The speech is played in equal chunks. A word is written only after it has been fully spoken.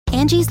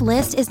Angie's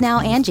List is now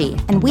Angie,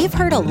 and we've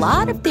heard a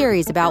lot of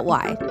theories about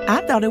why.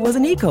 I thought it was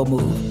an eco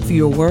move.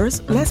 Fewer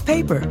words, less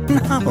paper.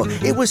 No,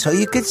 it was so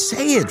you could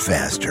say it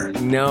faster.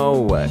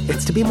 No,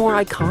 it's to be more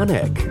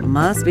iconic.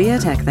 Must be a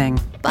tech thing.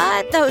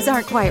 But those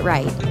aren't quite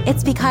right.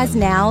 It's because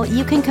now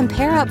you can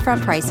compare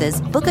upfront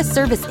prices, book a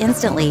service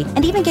instantly,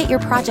 and even get your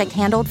project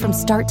handled from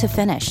start to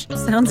finish.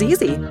 Sounds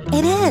easy.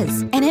 It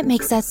is, and it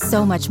makes us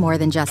so much more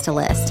than just a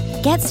list.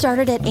 Get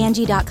started at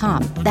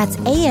Angie.com. That's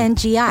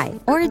ANGI,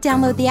 or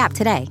download the app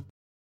today.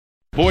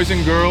 Boys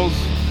and girls,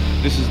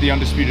 this is the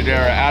Undisputed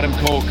Era. Adam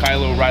Cole,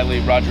 Kyle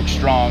O'Reilly, Roderick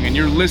Strong, and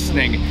you're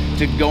listening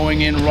to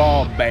Going In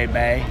Raw,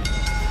 baby.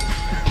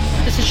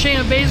 This is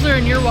Shayna Baszler,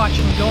 and you're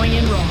watching Going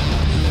In Raw.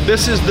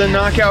 This is the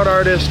knockout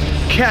artist,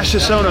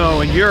 Cassius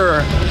Ohno, and you're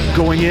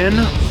Going In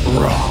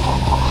Raw.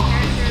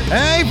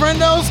 Hey,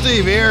 friendo,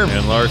 Steve here.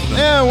 And Larson.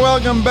 And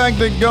welcome back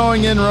to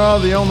Going In Raw,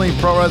 the only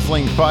pro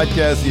wrestling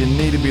podcast you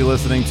need to be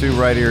listening to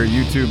right here at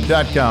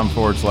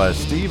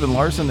youtube.com/Steve and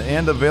Larson,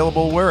 and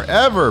available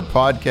wherever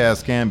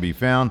podcasts can be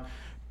found.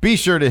 Be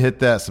sure to hit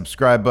that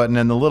subscribe button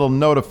and the little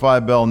notify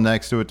bell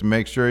next to it to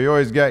make sure you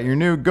always got your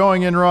new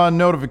Going In Raw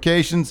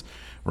notifications.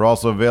 We're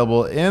also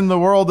available in the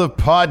world of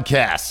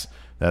podcasts.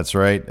 That's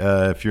right.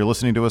 If you're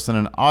listening to us in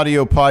an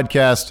audio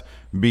podcast,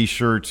 be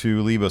sure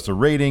to leave us a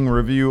rating,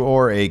 review,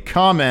 or a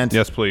comment.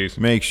 Yes, please.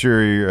 Make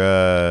sure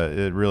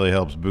it really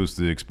helps boost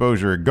the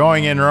exposure.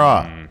 Going In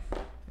Raw.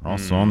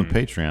 Also on the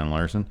Patreon,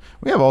 Larson.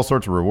 We have all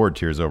sorts of reward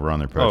tiers over on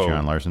their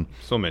Patreon, Larson.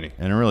 So many.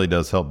 And it really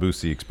does help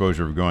boost the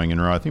exposure of Going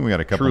In Raw. I think we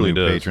got a couple Truly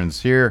new does.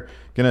 patrons here.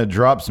 Going to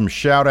drop some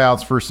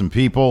shout-outs for some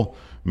people.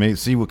 May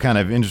see what kind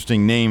of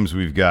interesting names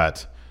we've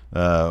got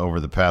over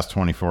the past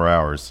 24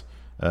 hours.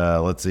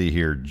 Let's see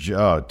here.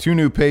 Two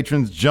new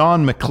patrons,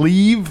 John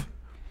McCleve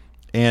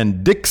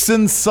and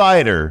Dixon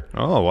Cider.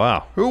 Oh,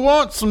 wow. Who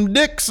wants some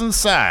Dixon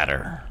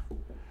Cider?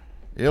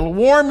 It'll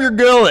warm your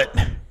gullet.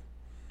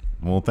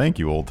 Well, thank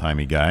you,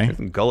 old-timey guy.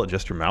 Isn't gullet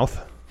just your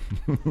mouth?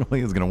 I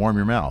think it's going to warm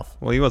your mouth.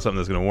 Well, you want something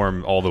that's going to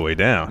warm all the way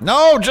down.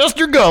 No, just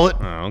your gullet.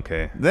 Oh,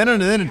 okay.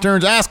 Then it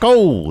turns ice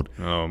cold.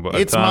 Oh, but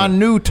It's my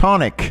new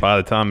tonic. By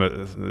the time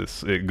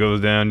it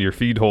goes down your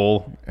feed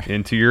hole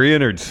into your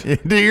innards.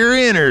 Into your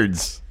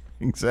innards.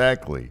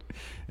 Exactly.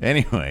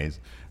 Anyways,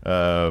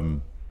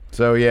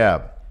 so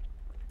yeah.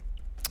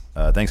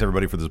 Thanks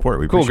everybody for the support.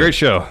 We Cool,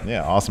 appreciate great show.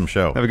 Yeah, awesome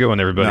show. Have a good one,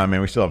 everybody. No, I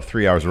mean, we still have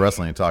 3 hours of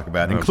wrestling to talk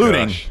about,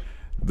 including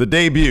the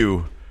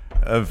debut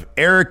of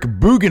Eric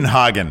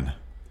Bugenhagen.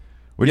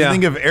 What do you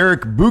think of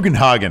Eric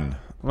Bugenhagen?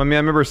 I mean, I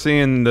remember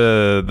seeing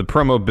the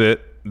promo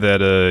bit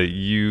that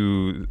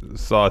you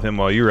saw of him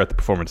while you were at the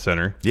Performance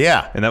Center.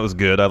 Yeah. And that was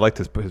good. I liked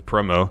his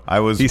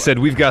promo. He said,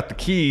 "We've got the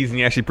keys," and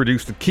he actually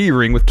produced the key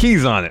ring with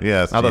keys on it.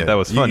 Yes. I thought that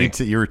was funny.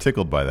 You were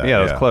tickled by that. Yeah,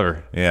 that was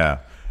clever. Yeah.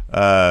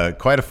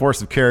 Quite a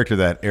force of character,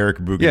 that Eric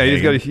Bugenhagen. Yeah,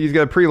 he's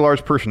got a pretty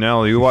large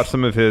personality. You watch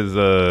some of his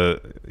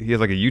he has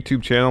like a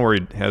YouTube channel where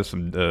he has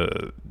some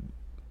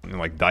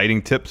like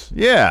dieting tips.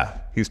 Yeah.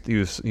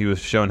 He was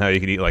showing how you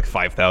can eat like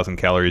 5,000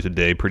 calories a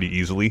day pretty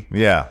easily.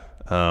 Yeah.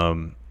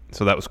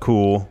 So that was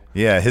cool.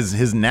 Yeah,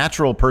 his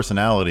natural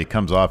personality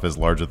comes off as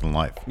larger than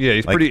life. Yeah,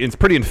 it's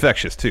pretty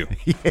infectious too.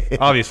 Yeah,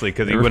 obviously,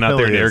 because he went out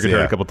there and aired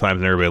a couple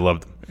times and everybody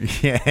loved him.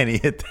 Yeah, and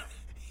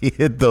he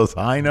hit those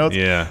high notes.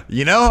 Yeah.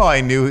 You know how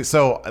I knew?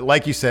 So,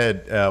 like you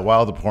said,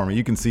 while the performer,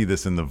 you can see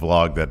this in the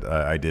vlog that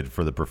I did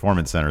for the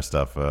Performance Center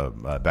stuff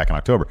back in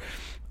October.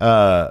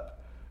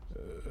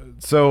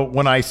 So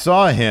when I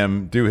saw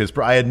him do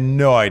I had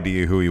no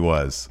idea who he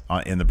was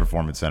in the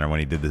Performance Center when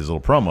he did his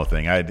little promo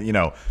thing.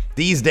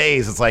 These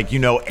days it's like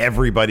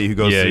everybody who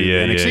goes to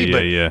NXT,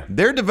 but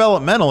they're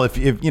developmental. If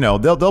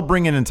they'll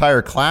bring in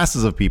entire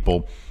classes of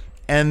people,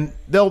 and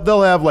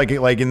they'll have like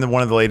in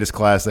one of the latest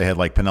class they had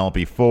like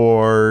Penelope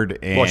Ford.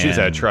 And, well, she's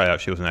had a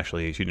tryout. She didn't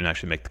actually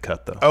make the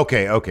cut though.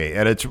 Okay.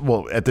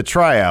 At the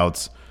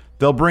tryouts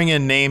they'll bring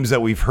in names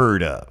that we've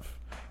heard of.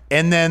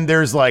 And then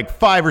there's like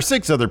 5 or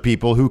 6 other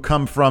people who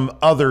come from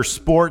other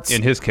sports.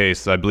 In his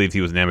case, I believe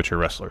he was an amateur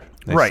wrestler.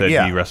 They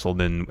said he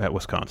wrestled at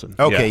Wisconsin.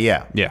 Okay,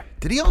 yeah.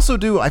 Did he also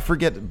do, I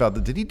forget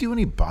about did he do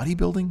any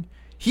bodybuilding?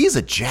 He's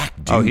a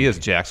jacked dude. Oh, he is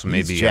jacked, so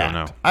maybe, He's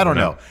jacked. I don't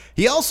know.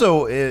 He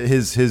also,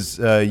 his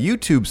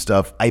YouTube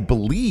stuff, I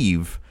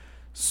believe,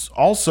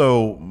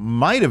 also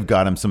might have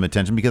got him some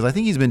attention because I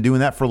think he's been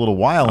doing that for a little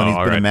while, and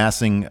he's been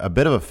amassing a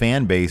bit of a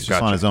fan base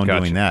just on his own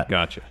doing that.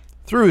 Gotcha.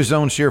 Through his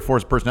own sheer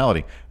force of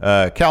personality.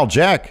 Cal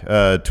Jack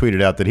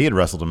tweeted out that he had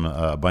wrestled him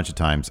a bunch of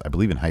times, I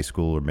believe in high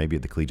school or maybe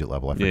at the collegiate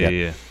level. I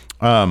forget.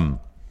 Yeah.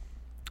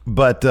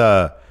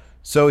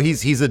 So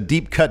he's a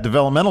deep cut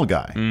developmental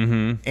guy.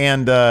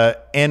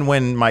 Mm-hmm. And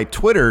when my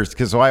Twitters,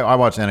 because I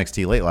watched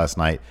NXT late last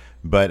night,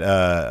 but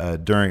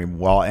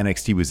while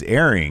NXT was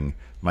airing,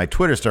 my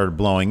Twitter started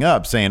blowing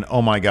up saying,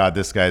 "Oh my God,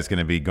 this guy's going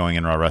to be going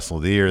in Raw Wrestle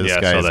of the Year." This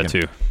guy I saw that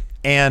too.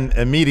 And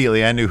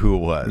immediately I knew who it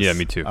was. Yeah,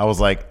 me too. I was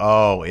like,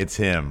 oh, it's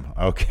him.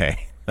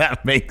 Okay.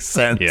 That makes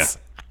sense. Yeah.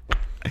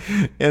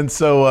 And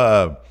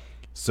so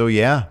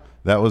yeah,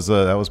 that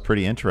was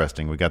pretty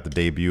interesting. We got the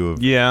debut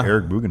of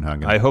Eric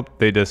Bugenhagen. I hope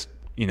they just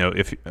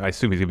if I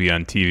assume he's gonna be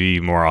on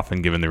TV more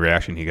often, given the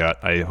reaction he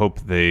got. I hope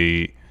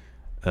they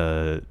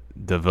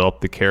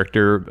develop the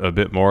character a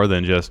bit more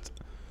than just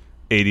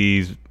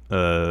 80s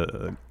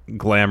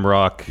glam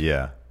rock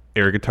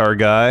air guitar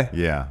guy.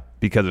 Yeah.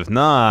 Because if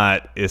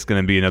not, it's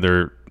going to be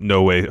another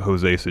No Way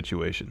Jose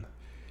situation.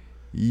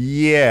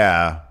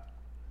 Yeah.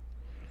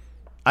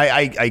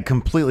 I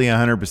completely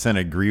 100%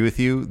 agree with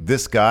you.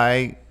 This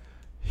guy,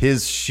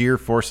 his sheer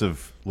force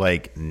of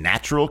like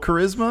natural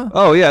charisma.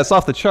 Oh yeah, it's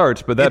off the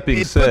charts. But that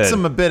being said, it puts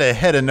him a bit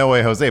ahead of No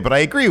Way Jose. But I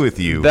agree with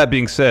you. That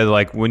being said,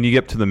 like when you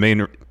get to the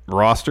main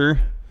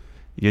roster,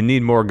 you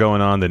need more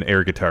going on than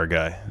air guitar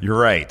guy. You're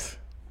right.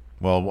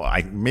 Well,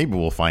 maybe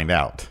we'll find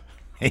out.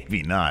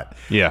 Maybe not.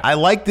 Yeah. I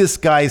like this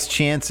guy's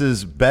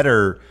chances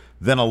better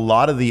than a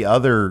lot of the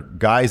other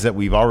guys that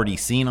we've already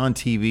seen on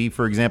TV.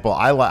 For example,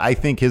 I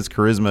think his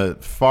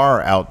charisma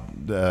far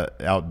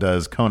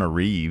outdoes Kona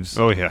Reeves.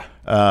 Oh yeah.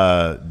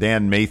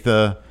 Dan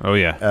Matha. Oh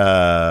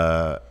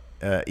yeah.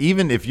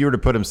 Even if you were to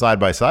put him side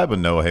by side with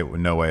No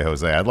Way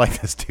Jose, I'd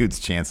like this dude's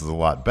chances a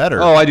lot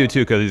better. Oh, I do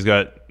too, because he's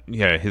got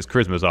his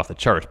charisma is off the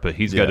charts, but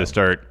he's got to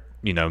start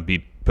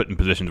be put in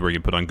positions where you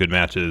can put on good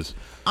matches.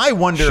 I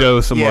wonder,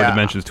 show some more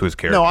dimensions to his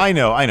character. No, I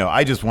know.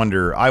 I just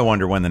wonder. I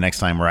wonder when the next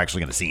time we're actually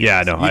going to see him.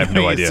 Yeah, no, I have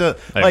no idea. So,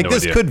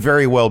 this could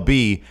very well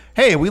be.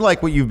 Hey, we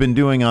like what you've been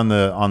doing on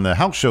the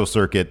house show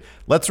circuit.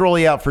 Let's roll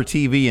you out for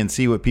TV and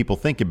see what people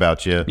think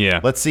about you.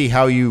 Yeah. Let's see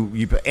how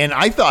you. And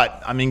I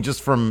thought,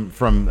 just from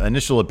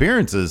initial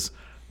appearances,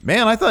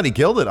 man, I thought he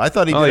killed it. I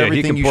thought he did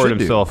everything he comported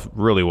himself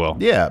really well.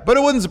 Yeah, but it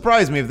wouldn't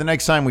surprise me if the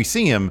next time we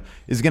see him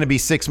is going to be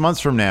 6 months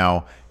from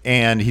now.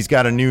 And he's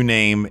got a new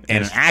name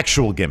and an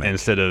actual gimmick.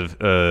 Instead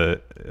of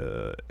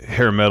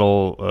hair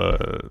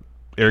metal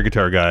air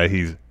guitar guy,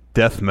 he's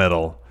death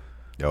metal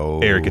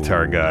air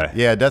guitar guy.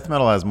 Yeah, death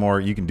metal has more.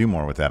 You can do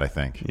more with that, I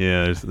think.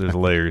 Yeah, there's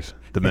layers,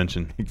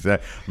 dimension.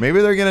 Exactly.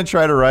 Maybe they're going to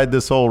try to ride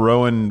this whole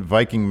Rowan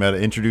Viking metal,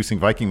 introducing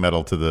Viking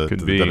metal to the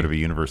WWE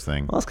Universe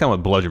thing. Well, that's kind of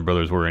what Bludgeon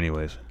Brothers were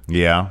anyways.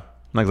 Yeah.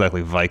 Not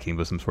exactly Viking,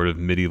 but some sort of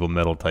medieval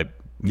metal type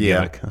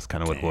gimmick. That's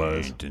kind of what it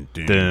was.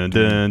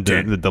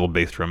 The double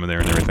bass drum in there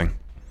and everything.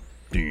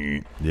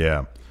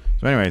 Yeah.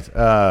 So anyways,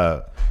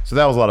 so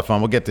that was a lot of fun.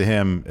 We'll get to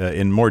him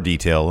in more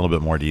detail, a little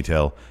bit more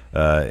detail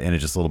in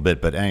just a little bit.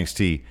 But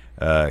NXT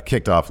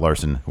kicked off,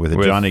 Larson, with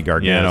a Johnny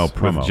Gargano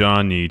promo. With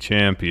Johnny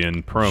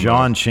Champion promo.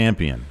 John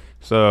Champion.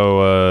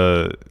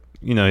 So,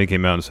 he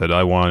came out and said,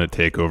 I want to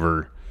take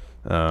over.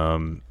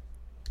 I'm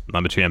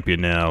a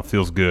champion now.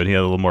 Feels good. He had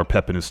a little more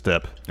pep in his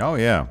step. Oh,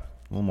 yeah. A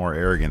little more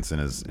arrogance in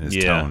his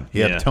tone. He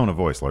had a tone of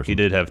voice, Larson. He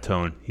did have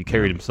tone. He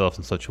carried himself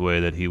in such a way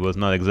that he was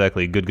not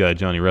exactly a good guy at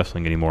Johnny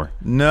Wrestling anymore.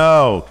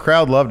 No.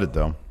 Crowd loved it,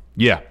 though.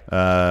 Yeah.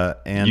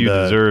 And you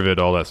deserve it,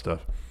 all that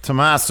stuff.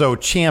 Tommaso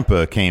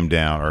Ciampa came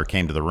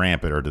to the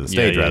ramp, or to the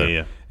stage,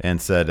 rather,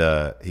 and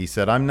said, he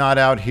said, I'm not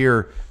out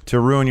here to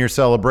ruin your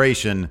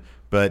celebration,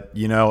 but,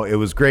 it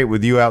was great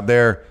with you out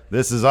there.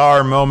 This is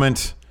our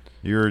moment.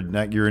 You're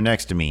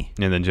next to me.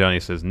 And then Johnny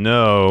says,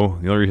 no,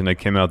 the only reason I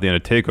came out at the end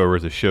of TakeOver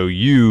is to show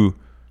you,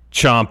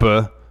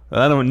 Ciampa.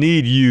 I don't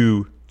need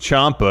you,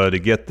 Ciampa, to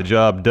get the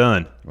job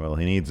done. Well,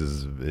 he needs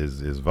his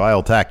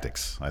vile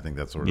tactics. I think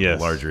that's sort of the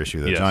larger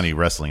issue that Johnny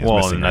Wrestling is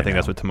missing and I think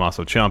that's what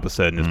Tommaso Ciampa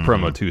said in his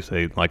promo, too.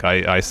 Say, like,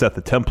 I set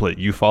the template.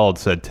 You followed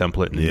said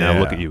template, and now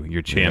look at you.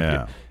 You're champion.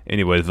 Yeah.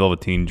 Anyways,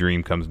 Velveteen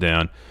Dream comes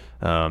down.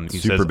 He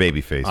Super says,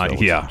 babyface.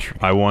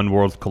 I won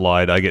Worlds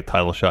Collide. I get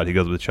title shot. He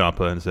goes with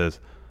Ciampa and says,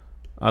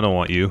 I don't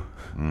want you.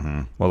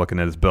 While looking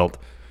at his belt,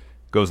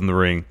 goes in the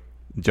ring,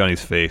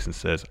 Johnny's face, and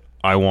says,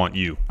 I want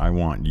you. I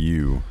want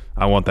you.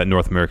 I want that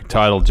North American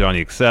title.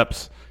 Johnny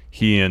accepts.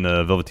 He and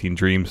Velveteen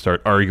Dream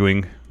start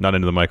arguing, not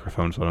into the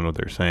microphone, so I don't know what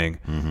they're saying.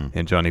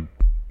 And Johnny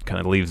kind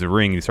of leaves the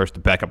ring. He starts to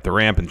back up the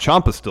ramp, and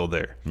Ciampa's still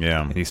there.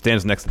 Yeah. And he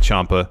stands next to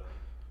Ciampa,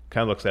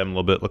 kind of looks at him a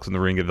little bit, looks in the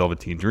ring at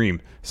Velveteen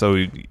Dream.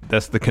 So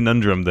that's the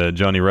conundrum that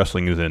Johnny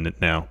Wrestling is in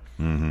now.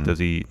 Does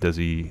he? Because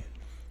you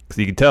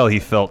can tell he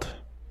felt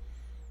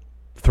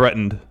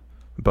threatened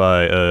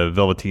by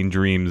Velveteen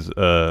Dream's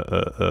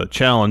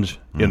challenge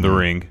in the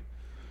ring.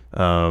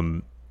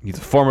 He's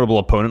a formidable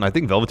opponent. I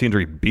think Velveteen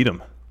Dream beat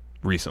him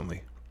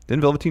recently.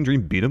 Didn't Velveteen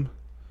Dream beat him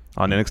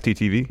on NXT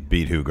TV?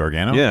 Beat who,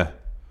 Gargano? Yeah.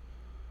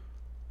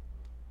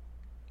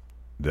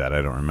 That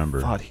I don't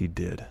remember. Thought he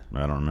did.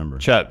 I don't remember.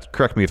 Chat,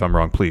 correct me if I'm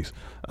wrong, please.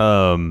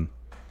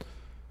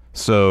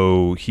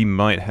 So he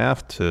might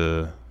have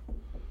to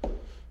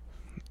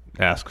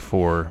ask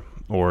for,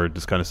 or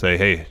just kind of say,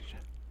 hey,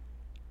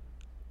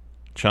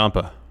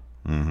 Ciampa,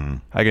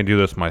 I can do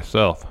this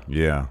myself.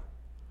 Yeah.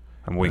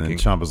 I'm winking. And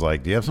Ciampa's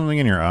like, do you have something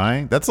in your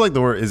eye? That's like the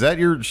word. Is that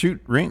your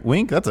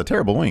wink? That's a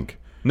terrible wink.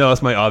 No,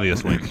 that's my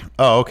obvious wink.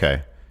 Oh,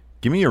 okay.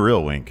 Give me your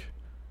real wink.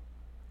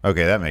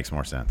 Okay, that makes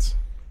more sense.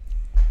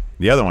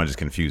 The other one just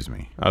confused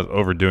me. I was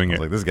overdoing it.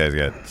 Like, this guy's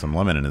got some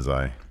lemon in his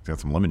eye. He's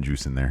got some lemon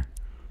juice in there.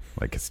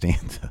 Like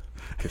Costanza.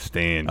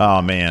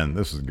 Oh, man.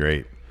 This is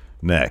great.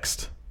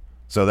 Next.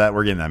 So that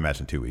we're getting that match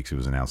in 2 weeks. It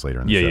was announced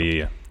later in the show.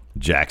 Yeah.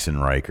 Jackson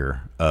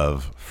Riker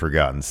of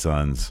Forgotten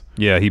Sons.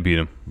 Yeah, he beat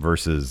him.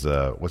 Versus,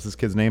 what's this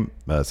kid's name?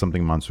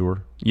 Something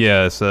Mansour?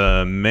 Yeah, it's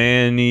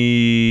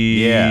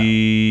Manny. Yeah.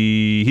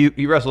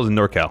 He wrestles in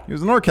NorCal. He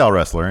was a NorCal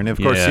wrestler, and of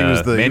course he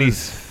was the... Manny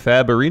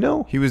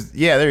Fabarino? He was,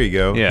 yeah, there you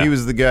go. Yeah. He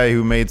was the guy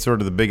who made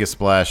sort of the biggest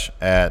splash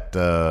at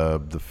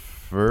the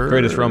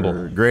Greatest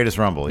Rumble. Greatest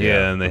Rumble, yeah.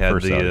 Yeah, and they had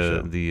first Saudi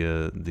show.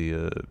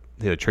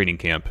 they had a training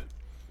camp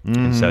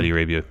in Saudi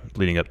Arabia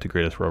leading up to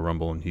Greatest Royal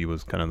Rumble, and he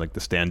was kind of like the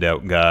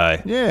standout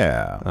guy.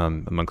 Yeah.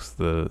 Amongst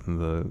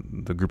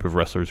the group of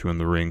wrestlers who were in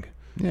the ring.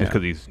 Yeah.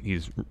 Because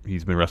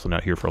he's been wrestling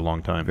out here for a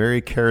long time.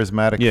 Very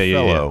charismatic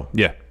fellow.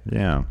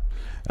 Yeah.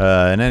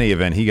 In any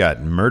event, he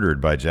got murdered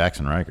by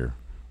Jackson Riker.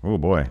 Oh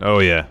boy. Oh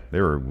yeah.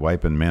 They were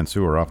wiping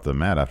Mansour off the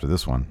mat after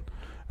this one.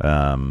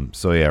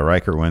 So yeah,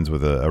 Riker wins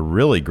with a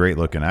really great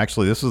looking.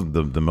 Actually, this is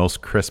the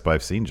most crisp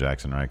I've seen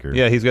Jackson Riker.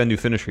 Yeah, he's got a new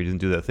finisher. He doesn't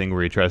do that thing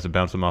where he tries to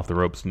bounce him off the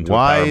ropes into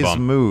Wise a powerbomb.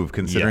 move,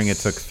 considering it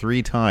took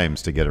 3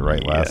 times to get it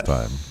right last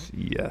time.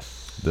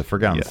 Yes. The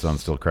Forgotten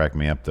Sons still crack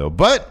me up though.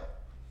 But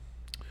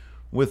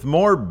with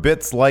more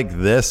bits like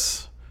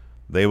this,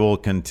 they will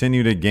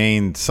continue to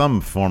gain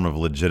some form of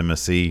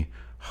legitimacy,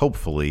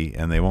 hopefully,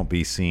 and they won't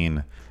be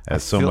seen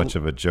as so much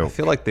of a joke. I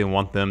feel like they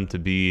want them to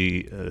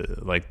be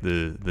like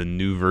the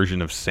new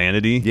version of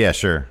Sanity. Yeah,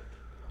 sure.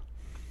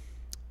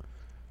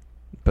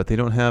 But they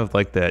don't have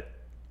like that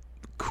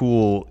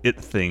cool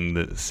it thing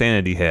that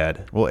Sanity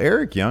had. Well,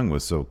 Eric Young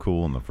was so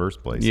cool in the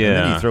first place. Yeah. And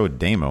then you throw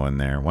Damo in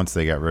there once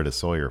they got rid of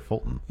Sawyer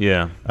Fulton.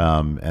 Yeah.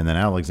 And then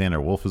Alexander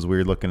Wolf is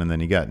weird looking, and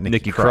then you got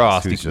Nikki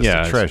Cross, who's just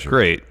a treasure. It's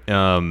great.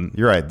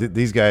 You're right.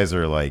 These guys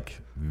are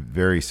like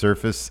very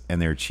surface,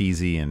 and they're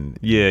cheesy and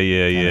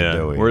yeah.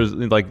 doughy. Whereas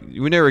like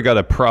we never got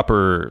a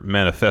proper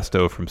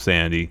manifesto from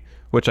Sandy,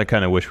 which I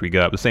kind of wish we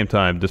got. At the same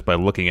time, just by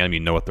looking at them, you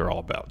know what they're all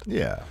about.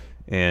 Yeah.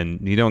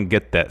 And you don't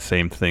get that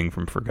same thing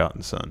from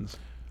Forgotten Sons.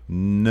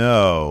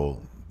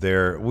 No.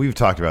 We've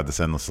talked about this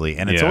endlessly,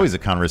 and it's always a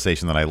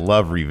conversation that I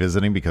love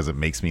revisiting because it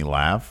makes me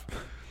laugh.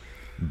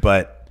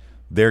 But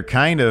they're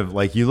kind of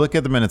like, you look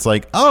at them and it's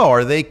like, oh,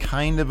 are they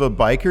kind of a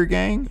biker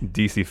gang?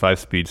 DC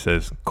 5-Speed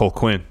says Cole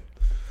Quinn.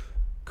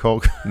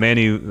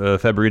 Manny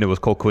Fabarino was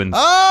Cole Quinn.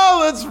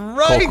 Oh, that's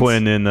right. Cole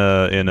Quinn in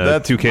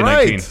that's 2K19.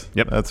 Right.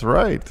 Yep, that's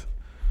right.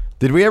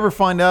 Did we ever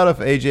find out if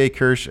AJ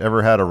Kirsch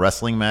ever had a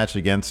wrestling match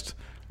against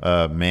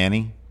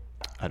Manny?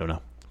 I don't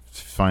know.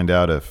 Find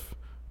out if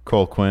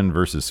Cole Quinn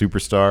versus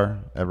Superstar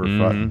ever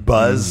fought.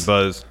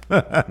 Buzz.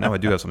 No, I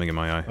do have something in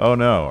my eye. Oh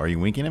no, are you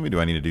winking at me?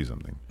 Do I need to do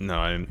something? No,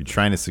 I'm. You're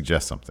trying to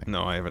suggest something.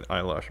 No, I have an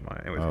eyelash in my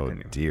eye. Anyways,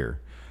 continue.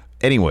 Dear.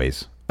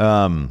 Anyways,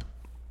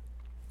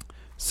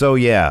 so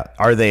yeah,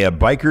 are they a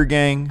biker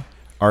gang?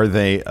 Are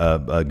they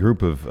a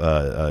group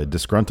of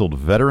disgruntled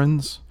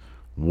veterans?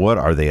 What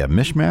are they, a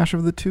mishmash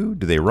of the two?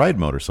 Do they ride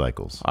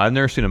motorcycles? I've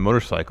never seen a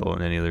motorcycle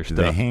in any of their stuff.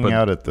 They hang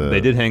out at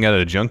They did hang out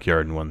at a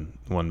junkyard in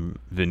one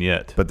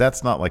vignette. But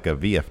that's not like a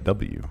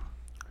VFW.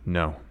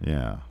 No.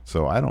 Yeah.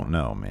 So I don't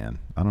know, man.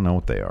 I don't know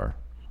what they are.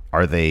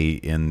 Are they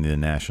in the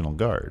National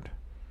Guard?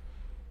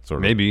 Sort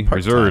of maybe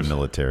part-time reserves.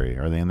 Military.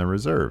 Are they in the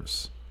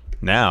reserves?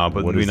 Now,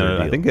 but What is their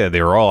I deal? think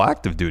they were all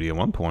active duty at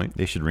one point.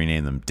 They should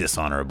rename them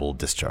Dishonorable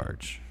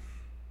Discharge.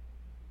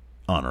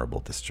 Honorable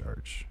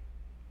Discharge.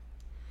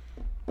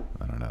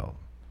 I don't know.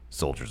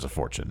 Soldiers of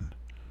Fortune.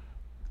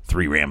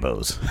 3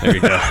 Rambos. There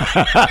you go.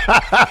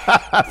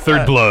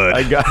 Third Blood.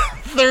 I got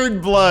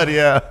Third Blood,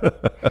 yeah.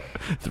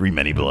 3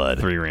 Many Blood.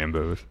 3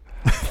 Rambos.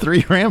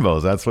 3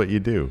 Rambos, that's what you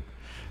do.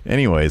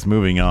 Anyways,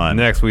 moving on.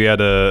 Next, we had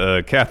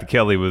Kathy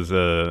Kelly was...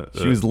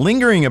 she was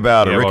lingering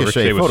about a while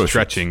Ricochet photo was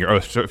stretching.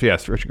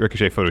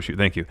 Ricochet photo shoot.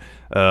 Thank you.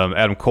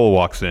 Adam Cole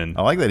walks in.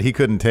 I like that he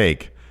couldn't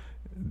take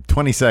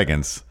 20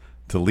 seconds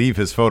to leave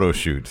his photo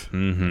shoot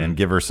and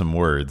give her some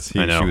words.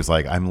 I know. She was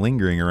like, I'm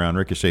lingering around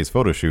Ricochet's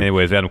photo shoot.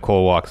 Anyways, Adam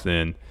Cole walks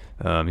in.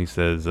 He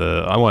says,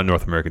 I want a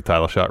North American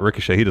title shot.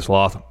 Ricochet, he just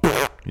lost.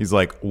 He's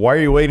like, why are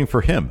you waiting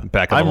for him?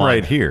 Back on the I'm line.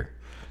 right here.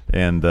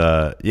 And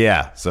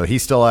so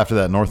he's still after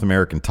that North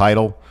American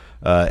title.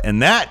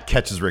 And that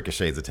catches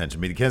Ricochet's attention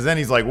because then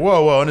he's like,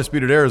 whoa,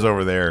 Undisputed Era's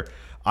over there.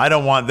 I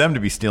don't want them to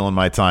be stealing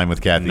my time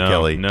with Kathy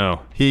Kelly.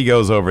 No. He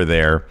goes over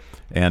there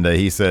and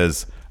he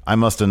says, I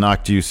must have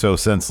knocked you so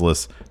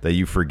senseless that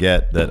you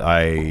forget that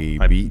I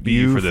beat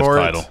you for this for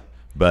title. it.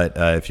 But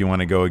if you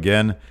want to go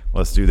again,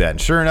 let's do that.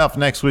 And sure enough,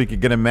 next week you're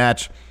going to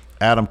match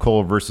Adam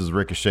Cole versus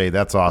Ricochet.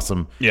 That's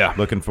awesome. Yeah.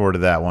 Looking forward to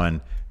that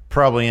one.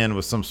 Probably end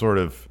with some sort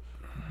of,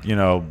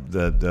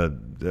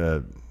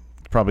 the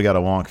probably got a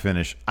wonk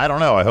finish. I don't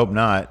know. I hope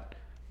not,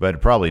 but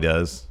it probably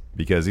does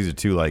because these are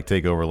 2 like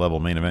takeover level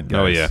main event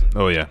guys.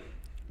 Oh yeah,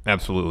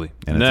 absolutely.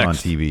 And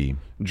Next, it's on TV.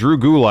 Drew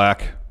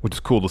Gulak, which is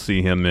cool to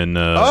see him in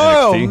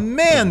Oh NXT.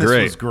 man, this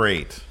was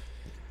great.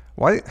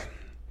 Why?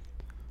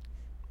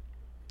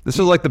 This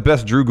is like the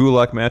best Drew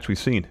Gulak match we've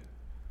seen.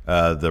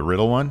 The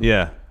Riddle one.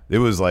 Yeah. It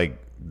was like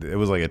it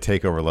was like a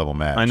takeover level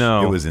match. I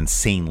know it was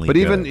insanely. But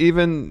good.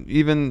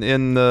 even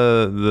in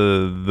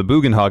the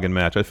Bugenhagen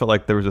match, I felt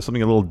like there was just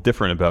something a little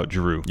different about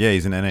Drew. Yeah,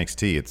 he's in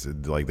NXT. It's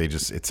like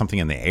it's something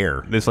in the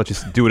air. They just let you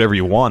do whatever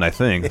you want. I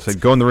think it's like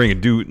go in the ring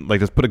and do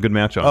just put a good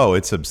match on. Oh,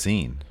 it's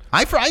obscene.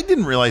 I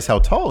didn't realize how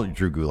tall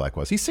Drew Gulak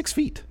was. He's 6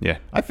 feet. Yeah,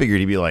 I figured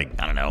he'd be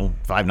like, I don't know,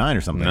 5'9"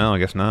 or something. No, I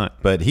guess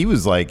not. But he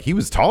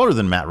was taller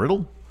than Matt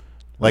Riddle.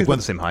 Like when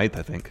the same height,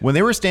 I think. When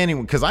they were standing,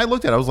 because I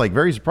looked at it, I was like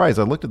very surprised.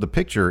 I looked at the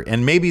picture,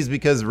 and maybe it's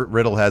because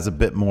Riddle has a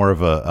bit more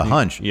of a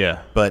hunch.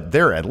 Yeah. But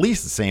they're at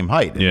least the same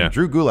height. And yeah.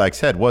 Drew Gulak's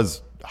head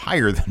was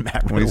higher than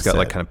Matt Riddle's. Well, he's got head.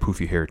 like kind of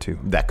poofy hair too.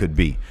 That could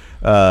be.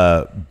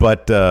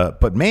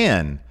 But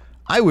man,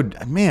 I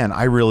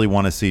really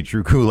want to see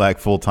Drew Gulak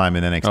full time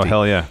in NXT. Oh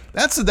hell yeah!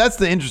 That's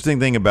the interesting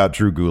thing about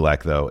Drew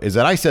Gulak though, is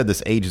that I said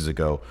this ages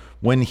ago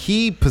when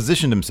he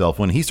positioned himself,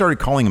 when he started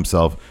calling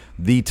himself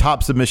the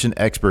top submission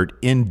expert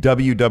in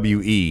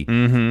WWE.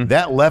 Mm-hmm.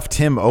 That left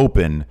him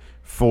open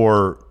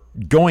for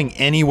going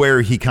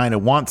anywhere he kind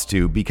of wants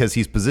to because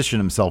he's positioned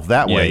himself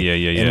that way.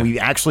 Yeah. And we've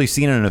actually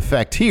seen an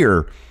effect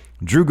here.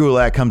 Drew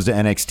Gulak comes to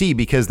NXT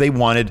because they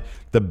wanted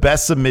the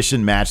best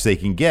submission match they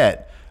can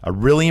get. A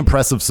really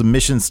impressive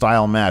submission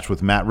style match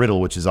with Matt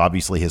Riddle, which is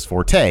obviously his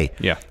forte.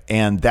 Yeah.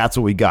 And that's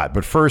what we got.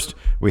 But first,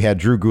 we had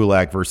Drew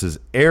Gulak versus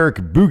Eric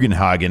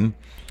Bugenhagen,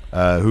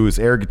 who was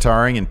air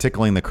guitaring and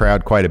tickling the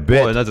crowd quite a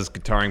bit. Well, not just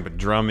guitaring, but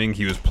drumming.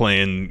 He was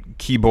playing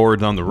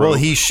keyboards on the road. Well,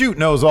 he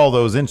knows all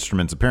those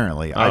instruments,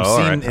 apparently. I've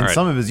seen in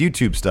some of his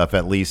YouTube stuff,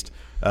 at least,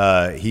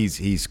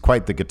 he's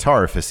quite the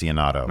guitar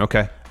aficionado.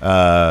 Okay.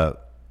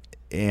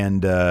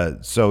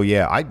 So,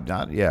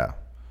 yeah,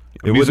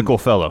 a musical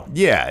fellow.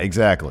 Yeah,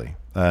 exactly.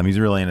 He's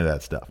really into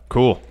that stuff.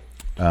 Cool.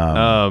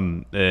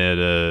 Match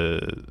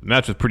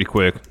was pretty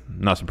quick,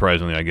 not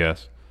surprisingly, I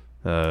guess.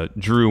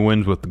 Drew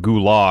wins with the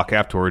Gulak.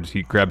 Afterwards,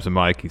 he grabs a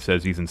mic. He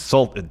says he's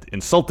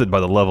insulted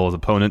by the level of his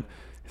opponent.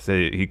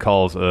 He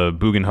calls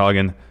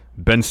Bugenhagen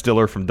Ben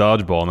Stiller from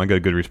Dodgeball, and I got a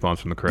good response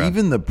from the crowd.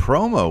 Even the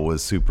promo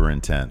was super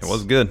intense. It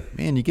was good.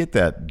 Man, you get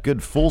that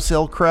good Full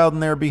Sail crowd in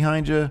there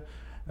behind you.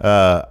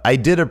 I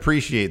did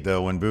appreciate,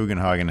 though, when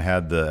Bugenhagen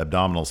had the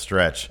abdominal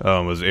stretch.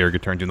 Was air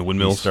guitar doing the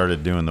windmills? He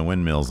started doing the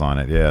windmills on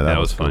it. Yeah, that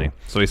was funny. Cool.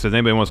 So he says,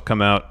 anybody wants to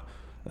come out,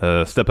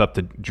 step up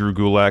to Drew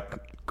Gulak,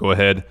 go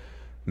ahead.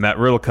 Matt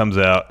Riddle comes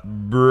out.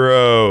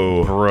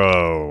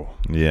 Bro.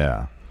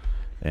 Yeah.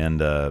 And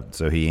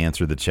so he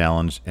answered the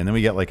challenge. And then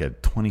we got like a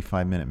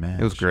 25-minute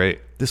match. It was great.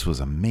 This was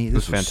amazing.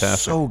 This was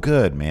fantastic. So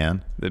good,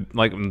 man.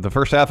 The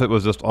first half, it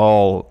was just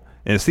all,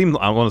 and it seemed,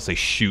 I want to say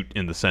shoot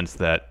in the sense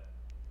that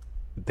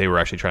they were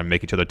actually trying to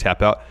make each other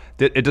tap out.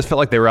 It just felt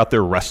like they were out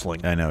there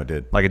wrestling. I know it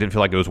did. Like it didn't feel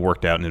like it was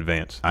worked out in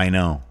advance. I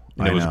know.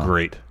 And it was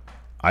great.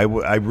 I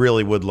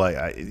really would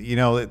like,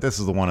 this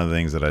is one of the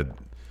things that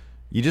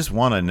you just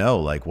want to know,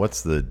 like,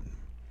 what's the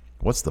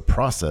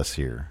process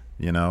here?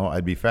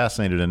 I'd be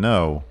fascinated to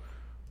know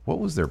what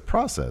was their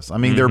process. I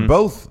mean, they're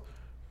both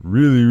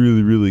really,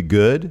 really, really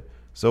good.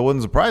 So it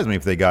wouldn't surprise me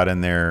if they got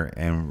in there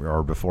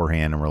or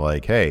beforehand and were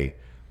like, hey,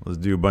 let's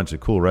do a bunch of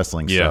cool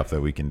wrestling stuff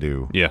that we can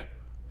do. Yeah.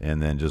 And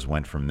then just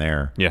went from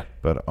there. Yeah.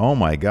 But, oh,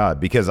 my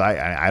God, because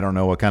I don't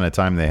know what kind of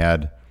time they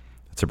had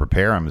to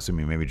prepare. I'm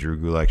assuming maybe Drew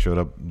Gulak showed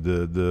up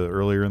the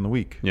earlier in the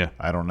week. Yeah.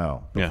 I don't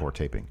know, before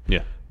taping.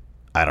 Yeah.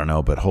 I don't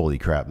know, but holy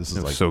crap, this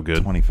is like so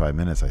good. 25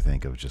 minutes, I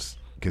think, of just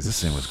because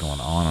this thing was going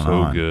on and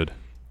on. So good.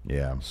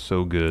 Yeah.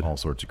 So good. All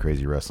sorts of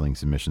crazy wrestling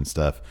submission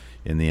stuff.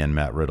 In the end,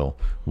 Matt Riddle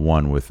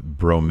won with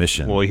Bro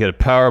Mission. Well, he had a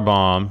power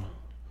bomb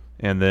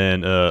and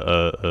then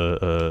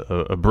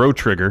a bro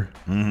trigger.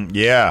 Mm-hmm.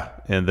 Yeah.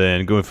 And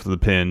then going for the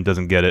pin,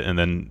 doesn't get it, and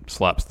then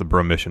slaps the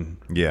Bro Mission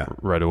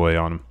right away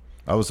on him.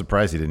 I was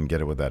surprised he didn't get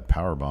it with that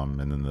power bomb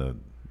and then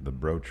the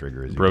bro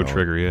trigger. Bro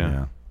trigger,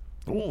 yeah.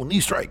 Oh,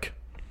 knee strike.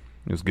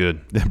 It was good.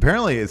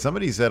 Apparently,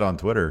 somebody said on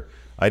Twitter,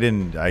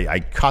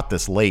 I caught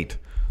this late,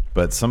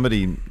 but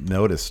somebody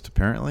noticed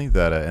apparently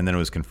that, and then it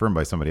was confirmed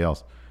by somebody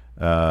else,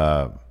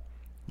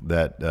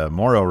 that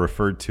Morrow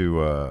referred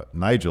to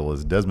Nigel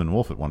as Desmond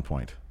Wolfe at one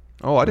point.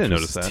 Oh, I didn't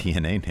notice that.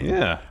 TNA name.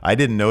 Yeah. I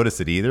didn't notice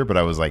it either, but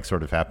I was like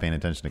sort of half paying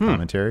attention to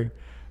commentary.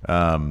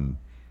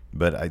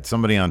 But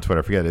somebody on Twitter,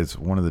 I forget, it's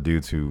one of the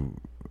dudes who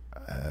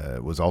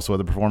was also at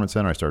the Performance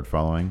Center. I started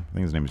following. I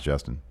think his name is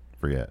Justin.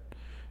 Forget.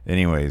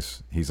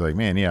 Anyways, he's like,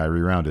 man, yeah, I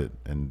rewound it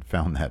and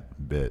found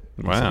that bit.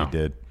 Wow. He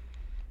did.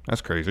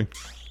 That's crazy.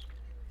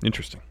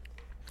 Interesting.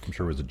 I'm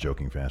sure it was a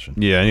joking fashion.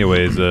 Yeah,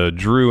 anyways,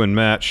 Drew and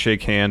Matt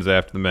shake hands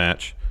after the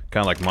match,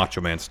 kind of like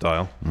Macho Man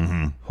style,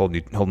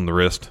 holding the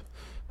wrist.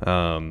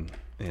 And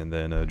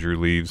then Drew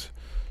leaves.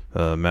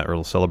 Matt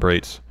Riddle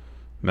celebrates.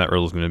 Matt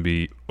Riddle's going to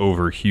be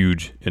over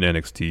huge in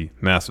NXT.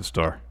 Massive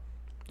star.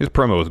 His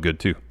promo was good,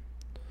 too.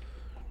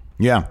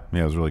 Yeah,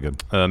 it was really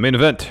good. Main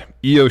event,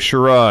 Io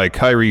Shirai,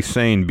 Kairi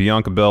Sane,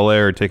 Bianca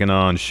Belair taking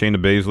on Shayna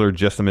Baszler,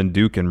 Jessamyn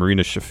Duke, and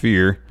Marina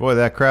Shafir. Boy,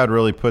 that crowd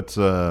really puts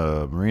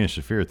Marina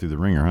Shafir through the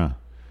ringer, huh?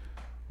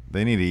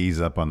 They need to ease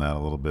up on that a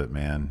little bit,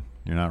 man.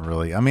 You're not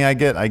really... I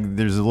mean,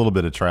 there's a little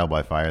bit of trial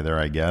by fire there,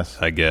 I guess.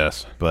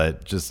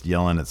 But just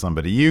yelling at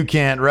somebody, you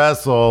can't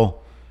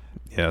wrestle.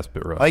 Yeah, it's a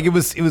bit rough. Like it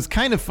was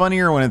kind of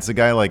funnier when it's a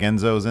guy like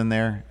Enzo's in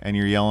there and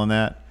you're yelling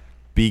that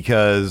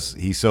because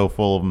he's so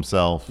full of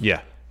himself.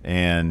 Yeah.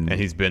 And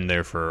he's been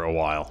there for a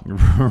while.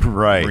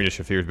 Right. Marina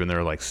Shafir's been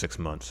there like 6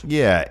 months.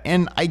 Yeah,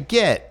 and I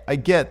get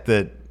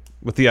that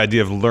with the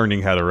idea of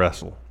learning how to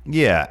wrestle.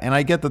 Yeah, and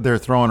I get that they're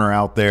throwing her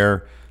out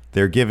there.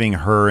 They're giving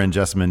her and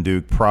Jessamine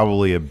Duke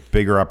probably a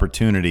bigger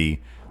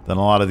opportunity than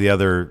a lot of the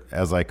other,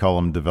 as I call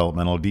them,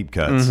 developmental deep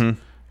cuts.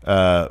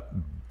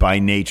 By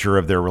nature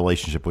of their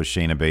relationship with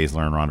Shayna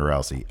Baszler and Ronda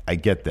Rousey. I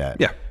get that.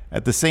 Yeah.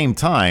 At the same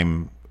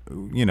time,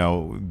 you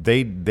know,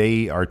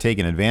 they are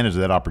taking advantage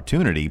of that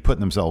opportunity, putting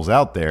themselves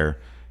out there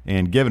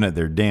and giving it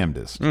their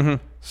damnedest.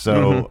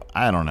 So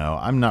I don't know.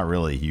 I'm not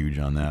really huge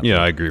on that.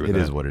 Yeah, I agree with that.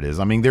 It is what it is.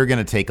 I mean, they're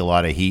going to take a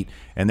lot of heat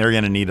and they're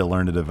going to need to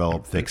learn to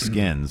develop thick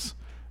skins.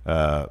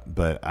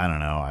 But I don't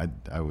know.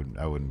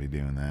 I wouldn't be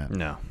doing that.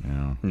 No. You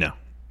know?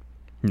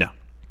 No.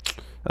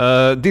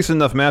 Decent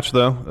enough match,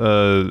 though.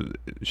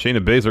 Shayna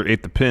Baszler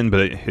ate the pin,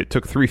 but it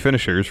took 3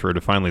 finishers for her to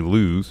finally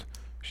lose.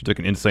 She took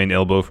an insane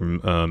elbow from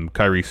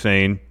Kairi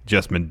Sane.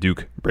 Jessamine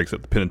Duke breaks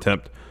up the pin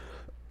attempt.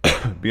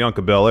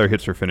 Bianca Belair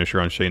hits her finisher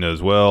on Shayna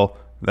as well.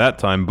 That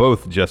time,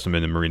 both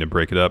Jessamine and Marina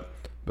break it up.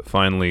 But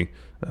finally,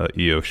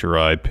 Io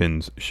Shirai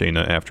pins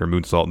Shayna after a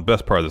moonsault. And the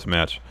best part of this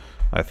match,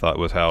 I thought,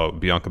 was how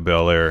Bianca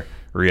Belair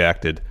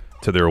reacted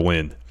to their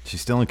win. She's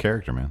still in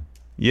character, man.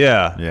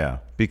 Yeah.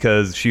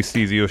 Because she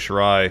sees Io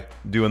Shirai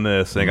doing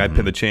this, saying, I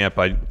pinned the champ,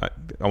 I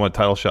want a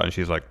title shot, and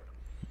she's like,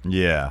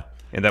 yeah.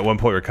 And that one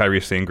point where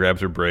Kairi Sane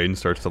grabs her braid and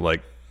starts to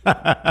like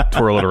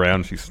twirl it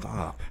around, she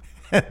stops.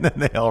 And then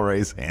they all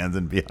raise hands,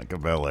 and Bianca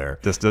Belair.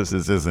 This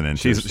isn't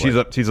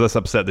interesting. She's less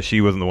upset that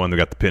she wasn't the one who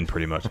got the pin,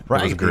 pretty much.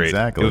 Right, it was great.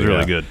 Exactly. It was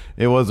really good.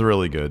 It was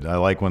really good. I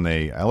like when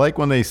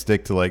they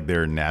stick to like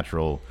their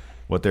natural,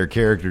 what their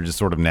character just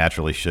sort of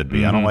naturally should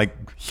be. I don't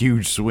like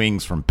huge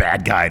swings from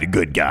bad guy to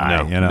good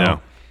guy.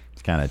 No.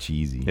 It's kind of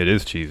cheesy. It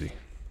is cheesy.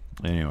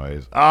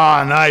 Anyways,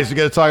 nice. We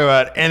got to talk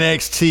about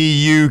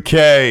NXT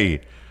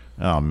UK.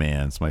 Oh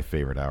man, it's my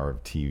favorite hour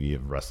of TV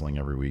of wrestling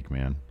every week,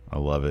 man. I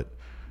love it.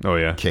 Oh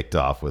yeah. Kicked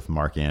off with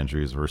Mark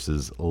Andrews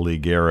versus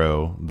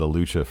Ligero, the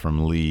Lucha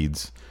from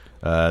Leeds.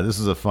 This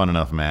is a fun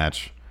enough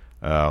match.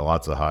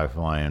 Lots of high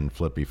flying,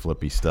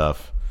 flippy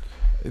stuff.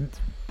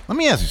 Let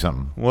me ask you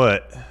something.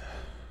 What?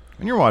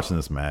 When you're watching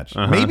this match,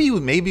 maybe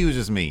it was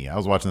just me. I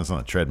was watching this on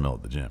the treadmill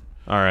at the gym.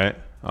 All right.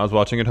 I was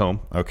watching at home.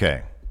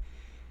 Okay.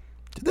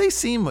 Did they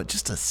seem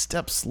just a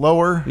step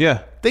slower?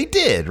 Yeah. They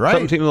did, right?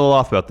 Something seemed a little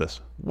off about this.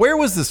 Where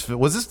was this?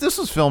 This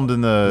was filmed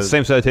in the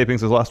same set of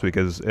tapings as last week,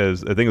 as I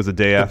think it was the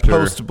day after.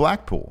 Post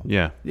Blackpool.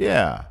 Yeah.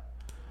 Yeah.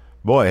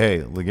 Boy,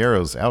 hey,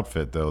 Ligero's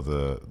outfit, though,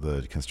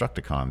 the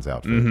Constructicons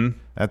outfit,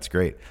 that's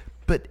great.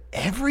 But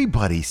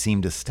everybody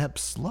seemed a step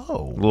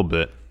slow. A little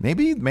bit.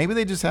 Maybe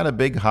they just had a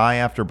big high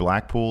after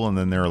Blackpool, and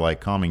then they're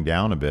like calming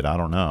down a bit. I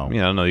don't know.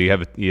 Yeah, I don't know. You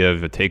have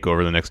a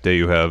takeover the next day.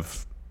 You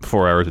have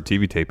 4 hours of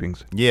TV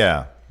tapings.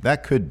 Yeah,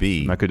 that could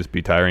be. That could just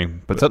be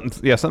tiring. But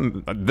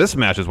something. This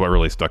match is what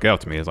really stuck out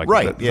to me. It's like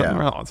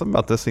something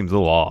about this seems a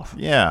little off.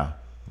 Yeah,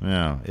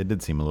 it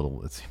did seem a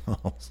little. It seemed a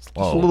little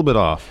slow. Just a little bit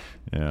off.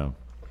 Yeah.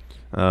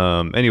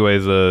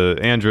 Anyways,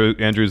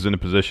 Andrew's in a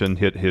position,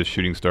 hit his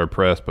shooting star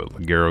press, but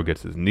Ligero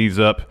gets his knees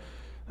up,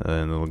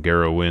 and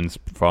Ligero wins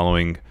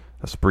following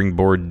a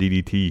springboard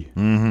DDT.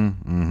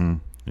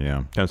 Yeah.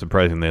 Kind of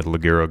surprising they had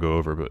Ligero go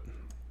over, but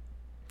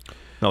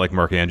not like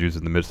Mark Andrews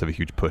in the midst of a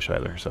huge push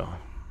either. So.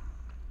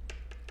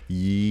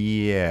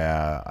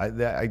 Yeah,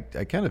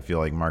 I kind of feel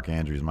like Mark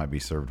Andrews might be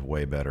served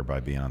way better by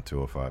being on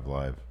 205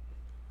 Live.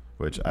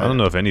 Which I don't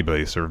know if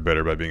anybody's served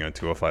better by being on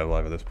 205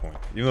 Live at this point.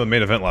 Even though the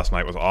main event last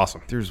night was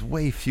awesome. There's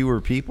way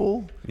fewer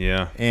people.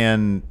 Yeah.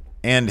 And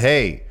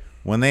hey,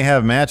 when they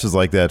have matches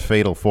like that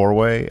Fatal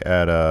 4-Way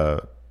at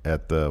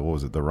the what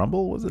was it, the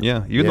Rumble, was it?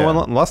 Yeah. Even the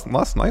one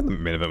last night, the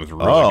main event was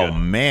really good. Oh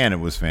man, it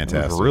was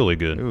fantastic. It was really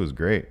good. It was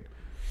great.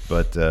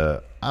 But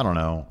I don't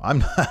know. I'm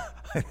not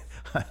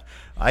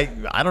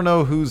I don't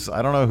know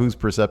whose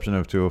perception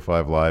of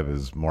 205 Live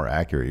is more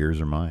accurate, yours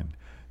or mine.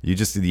 You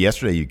just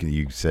yesterday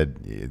you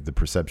said the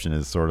perception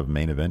is sort of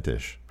main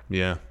event-ish.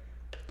 Yeah.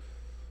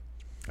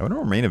 I wonder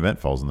where main event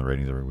falls in the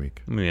ratings every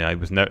week. Yeah, it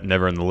was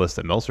never on the list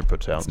that Meltzer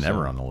puts out. It's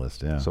never on the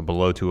list, yeah. So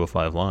below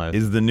 205 Live.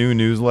 Is the new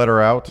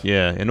newsletter out?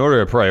 Yeah. In order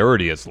of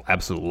priority, it's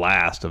absolute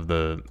last of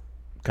the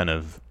kind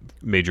of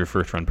major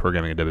first-run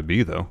programming at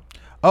WB, though.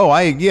 Oh,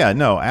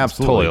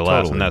 absolutely. Totally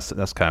last, and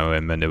that's kind of what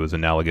I meant. It was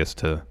analogous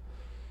to.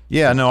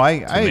 Yeah, no, I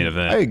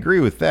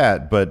agree with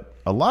that, but.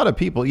 A lot of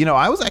people,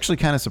 I was actually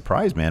kind of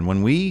surprised, man,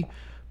 when we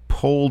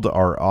polled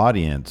our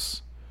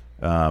audience.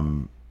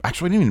 Actually,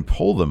 we didn't even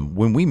poll them.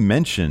 When we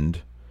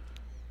mentioned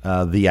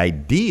the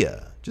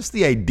idea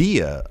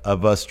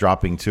of us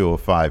dropping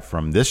 205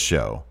 from this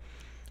show,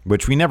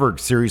 which we never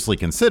seriously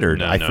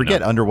considered. I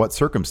forget under what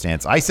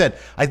circumstance. I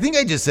think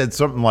I just said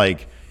something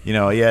like,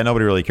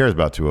 nobody really cares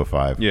about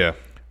 205. Yeah.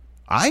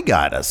 I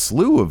got a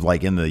slew of,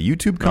 like, in the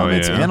YouTube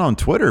comments and on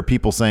Twitter,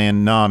 people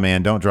saying, nah,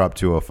 man, don't drop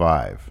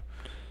 205.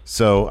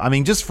 So, I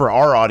mean, just for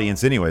our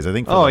audience anyways, I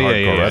think for the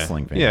hardcore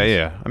wrestling fans.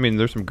 Yeah. I mean,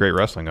 there's some great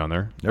wrestling on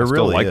there. There I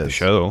still really like is. the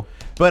show.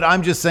 But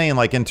I'm just saying,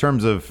 like, in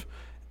terms of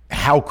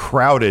how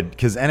crowded,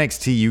 because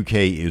NXT UK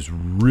is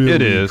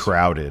really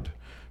crowded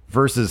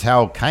versus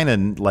how kind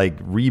of like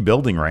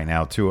rebuilding right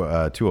now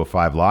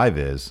 205 Live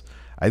is.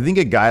 I think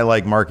a guy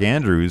like Mark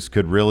Andrews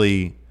could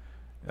really.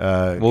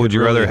 Would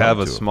you rather have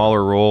a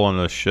smaller role on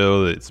a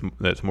show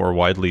that's more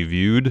widely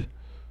viewed,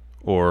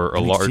 or a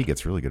large? NXT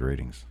gets really good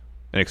ratings.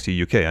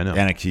 NXT UK, I know.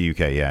 NXT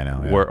UK, yeah, I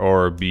know. Yeah.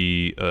 Or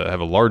be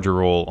have a larger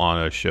role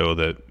on a show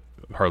that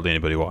hardly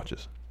anybody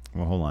watches.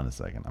 Well, hold on a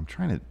second. I'm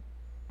trying to.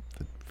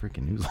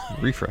 Freaking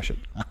newsletter. Refresh it.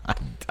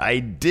 I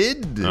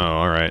did. Oh,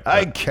 all right.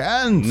 I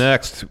can't.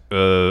 Next,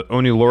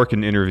 Oney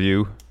Lorcan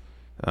interview.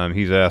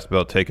 He's asked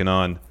about taking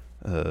on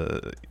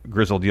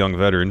grizzled young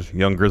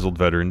grizzled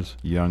veterans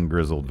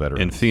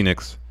in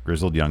Phoenix.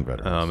 Grizzled young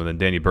veterans. And then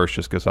Danny Burch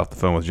just gets off the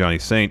phone with Johnny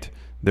Saint.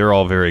 They're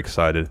all very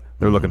excited.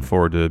 They're looking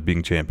forward to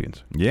being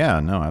champions.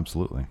 Yeah, no,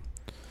 absolutely.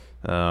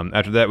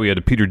 After that, we had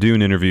a Peter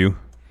Dune interview.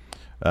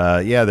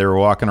 Yeah, they were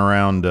walking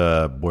around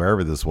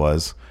wherever this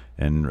was,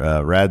 and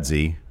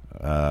Radzi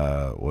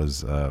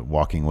was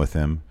walking with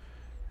him,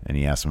 and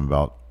he asked him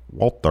about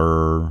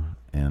Walter,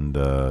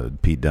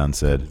 and Pete Dunne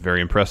said,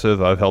 "Very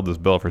impressive. I've held this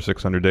belt for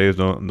 600 days.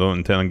 Don't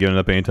intend on giving it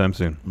up anytime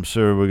soon. I'm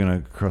sure we're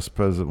gonna cross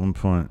paths at one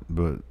point,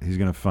 but he's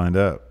gonna find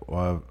out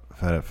why I've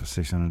had it for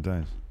 600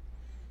 days."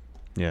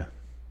 Yeah,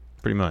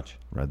 pretty much.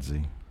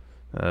 Radzi.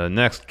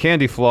 Next,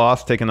 Candy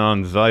Floss taking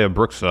on Zaya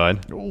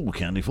Brookside. Oh,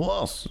 Candy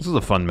Floss. This is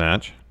a fun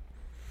match.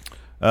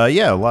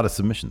 Yeah, a lot of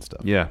submission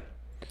stuff. Yeah.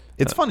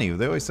 It's funny.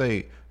 They always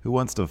say, who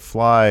wants to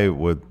fly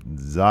with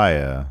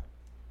Zaya?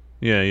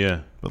 Yeah.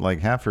 But like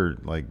half her,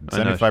 like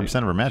 75%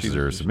 of her matches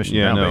are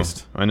submission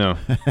based. I know.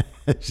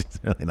 She's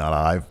really not a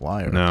high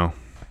flyer. No.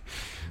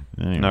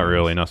 Anyways. Not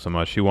really, not so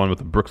much. She won with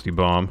the Brooksy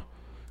Bomb.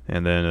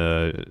 And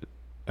then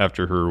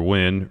after her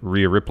win,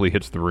 Rhea Ripley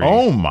hits the ring.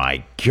 Oh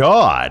my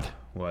God.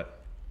 What?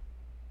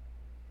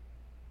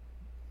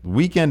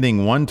 Weekending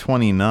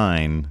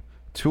 129,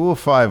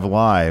 205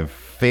 Live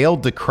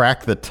failed to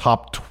crack the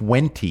top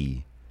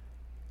 20.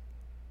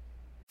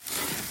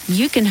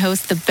 You can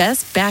host the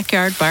best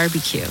backyard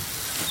barbecue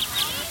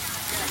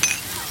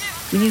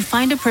when you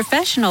find a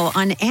professional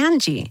on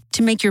Angie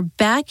to make your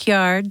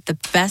backyard the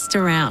best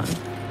around.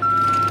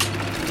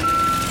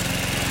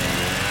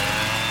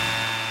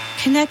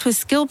 Connect with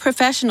skilled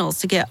professionals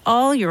to get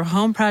all your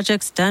home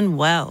projects done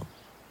well.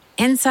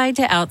 Inside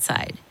to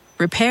outside,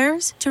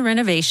 repairs to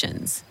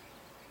renovations.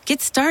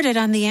 Get started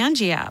on the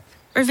Angie app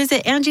or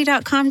visit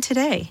Angie.com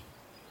today.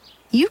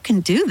 You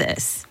can do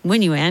this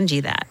when you Angie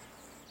that.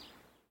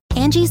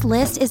 Angie's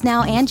List is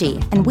now Angie,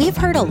 and we've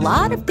heard a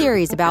lot of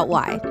theories about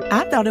why.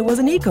 I thought it was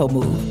an eco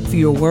move.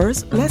 Fewer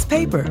words, less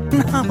paper.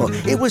 No,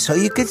 it was so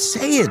you could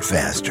say it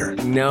faster.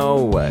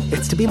 No,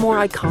 it's to be more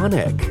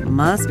iconic.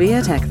 Must be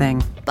a tech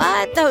thing.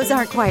 But those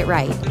aren't quite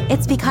right.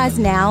 It's because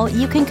now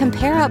you can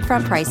compare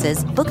upfront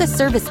prices, book a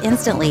service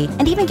instantly,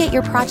 and even get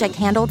your project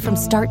handled from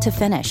start to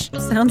finish.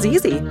 Sounds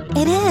easy.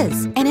 It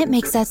is, and it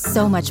makes us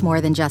so much more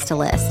than just a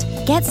list.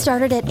 Get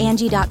started at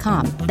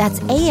Angie.com. That's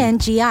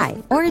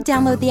ANGI, or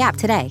download the app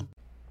today.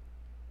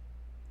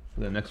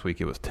 The next week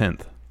it was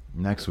 10th.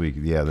 Next week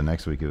it was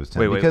 10th.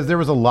 Wait. Because there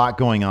was a lot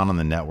going on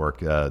the network,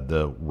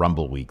 the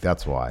Rumble week.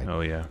 That's why.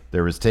 Oh, yeah.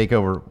 There was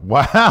TakeOver.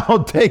 Wow,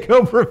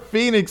 TakeOver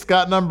Phoenix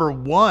got number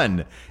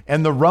 1,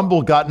 and the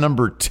Rumble got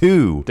number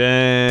 2.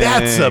 Dang.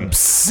 That's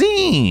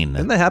obscene.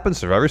 Didn't that happen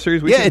Survivor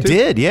Series weekend? Yeah, it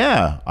did,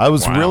 yeah. I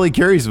was really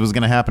curious if it was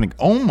going to happen.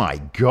 Oh, my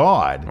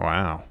God.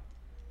 Wow.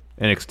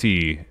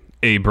 NXT,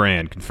 A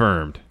brand,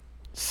 confirmed.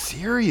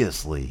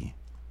 Seriously.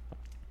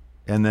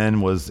 And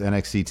then was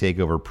NXT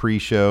TakeOver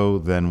pre-show,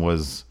 then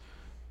was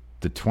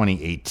the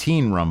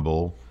 2018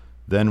 Rumble,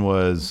 then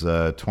was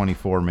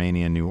 24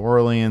 Mania New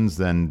Orleans,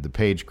 then the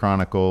Page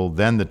Chronicle,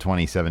 then the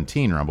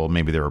 2017 Rumble.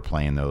 Maybe they were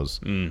playing those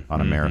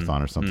on a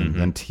marathon or something.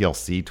 Then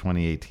TLC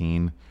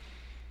 2018.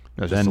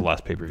 That's just the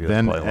last pay-per-view.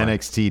 Then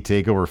NXT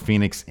TakeOver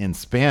Phoenix in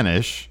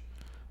Spanish,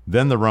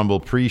 then the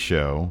Rumble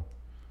pre-show,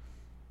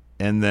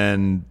 and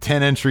then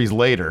 10 entries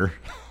later...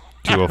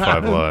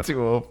 205 Live.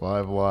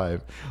 205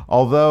 Live.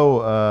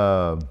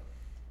 Although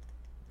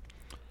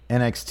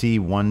NXT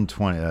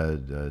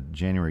 120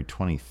 January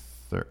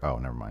 23rd. Oh,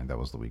 never mind. That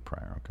was the week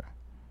prior. Okay.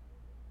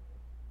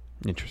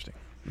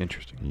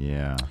 Interesting.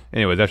 Yeah.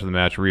 Anyways, after the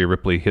match, Rhea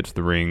Ripley hits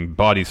the ring,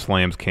 body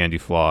slams Candy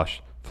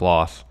Floss,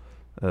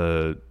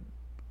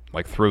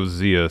 like throws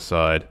Zia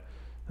aside,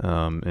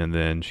 and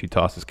then she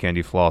tosses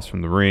Candy Floss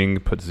from the ring,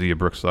 puts Zia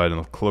Brookside in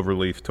a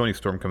cloverleaf. Toni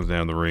Storm comes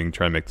down the ring,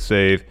 trying to make the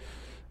save.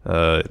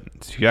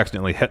 She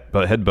accidentally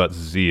headbutts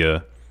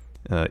Zia,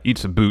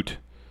 eats a boot,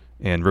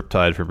 and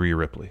Riptide for Rhea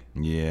Ripley.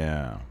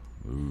 Yeah.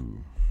 Ooh.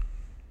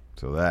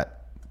 So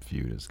that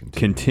feud is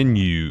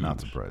continued.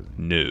 Not surprising.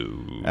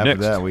 No. After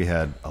that, we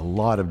had a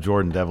lot of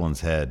Jordan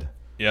Devlin's head.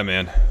 Yeah,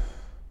 man.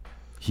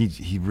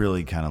 He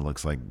really kind of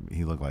looked like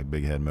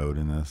Big Head Mode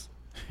in this.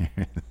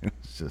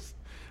 It's just,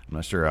 I'm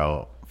not sure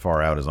how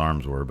far out his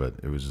arms were, but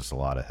it was just a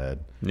lot of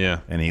head.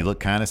 Yeah. And he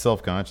looked kind of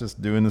self-conscious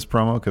doing this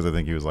promo because I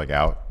think he was like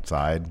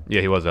outside.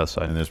 Yeah, he was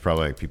outside. And there's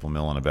probably like people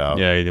milling about.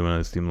 Yeah, he didn't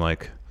want to seem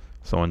like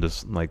someone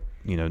just like,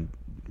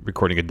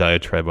 recording a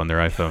diatribe on their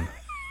iPhone.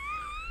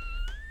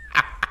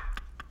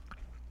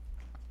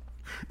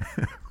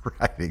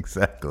 Right,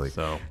 exactly.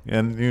 So,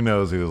 and who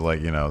knows? He was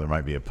like, there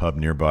might be a pub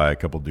nearby, a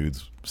couple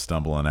dudes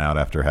stumbling out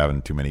after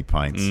having too many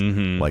pints,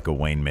 like a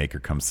Waymaker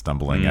comes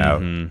stumbling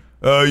out.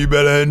 Oh, you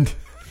better end.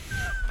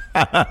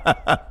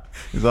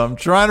 He's like, I'm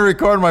trying to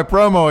record my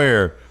promo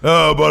here.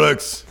 Oh,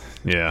 buttocks.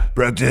 Yeah.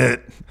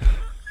 Brexit.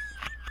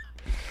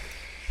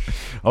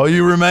 Oh,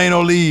 you remain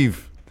or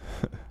leave?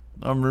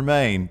 I'm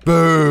remain.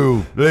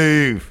 Boo.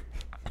 Leave.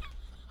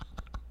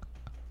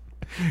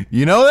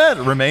 You know that?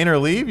 Remain or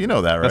leave? You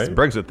know that, right? That's the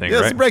Brexit thing, right?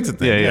 That's the Brexit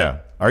thing, yeah.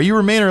 Are you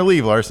remain or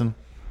leave, Larson?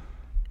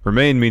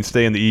 Remain means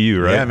stay in the EU,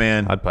 right? Yeah,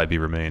 man. I'd probably be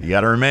remain. You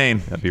got to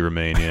remain. I'd be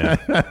remain, yeah.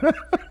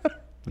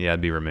 Yeah,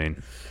 I'd be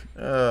remain.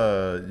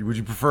 Would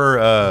you prefer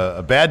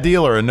a bad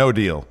deal or a no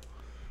deal?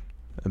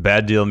 A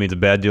bad deal means a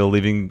bad deal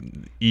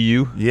leaving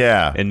EU?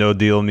 Yeah. And no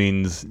deal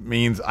means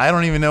I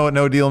don't even know what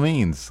no deal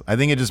means. I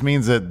think it just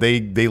means that they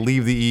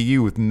leave the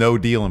EU with no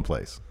deal in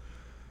place.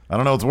 I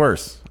don't know what's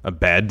worse. A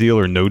bad deal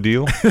or no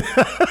deal?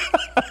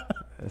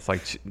 It's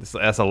like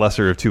that's a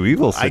lesser of two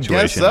evils situation.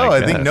 I guess so.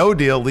 I think no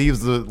deal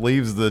leaves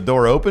the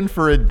door open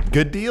for a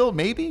good deal.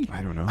 Maybe.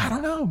 I don't know. I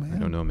don't know, man. I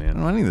don't know, man. I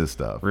don't know any of this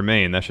stuff.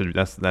 Remain. That's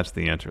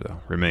the answer though.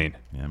 Remain.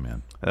 Yeah,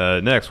 man.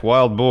 Next,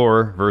 Wild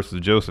Boar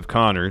versus Joseph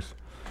Connors.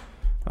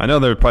 I know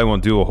they probably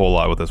won't do a whole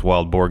lot with this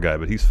Wild Boar guy,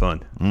 but he's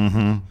fun.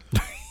 Mm-hmm.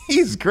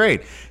 He's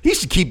great. He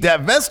should keep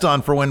that vest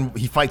on for when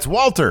he fights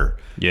Walter.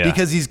 Yeah.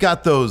 Because he's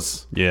got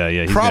those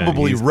he's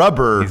probably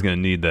rubber. He's going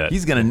to need that.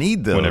 He's going to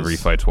need those. Whenever he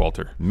fights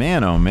Walter.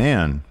 Man, oh,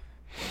 man.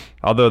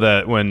 Although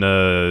that when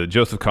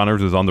Joseph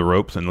Connors was on the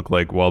ropes and looked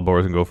like Wild Boar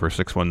was going to go for a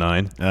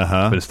 619,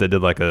 but instead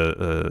did like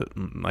a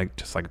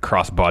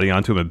cross body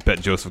onto him and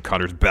bet Joseph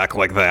Connors back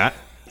like that.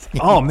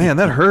 Oh, man,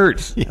 that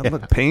hurts. Yeah, that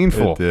looked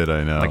painful. It did,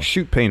 I know. Like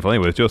shoot painful.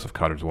 Anyways, Joseph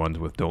Connors won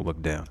with Don't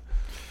Look Down.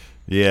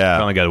 Yeah.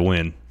 Finally got a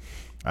win.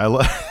 I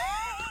love...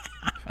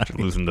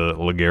 losing to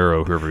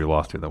Ligero, whoever he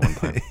lost to that one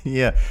time.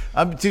 Yeah.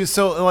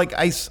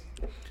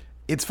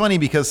 It's funny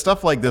because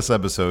stuff like this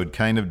episode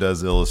kind of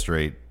does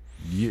illustrate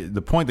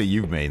the point that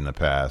you've made in the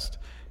past,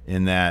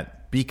 in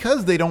that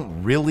because they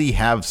don't really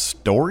have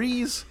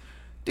stories,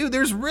 dude,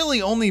 there's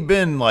really only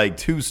been like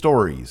 2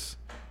 stories.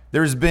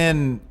 There's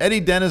been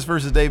Eddie Dennis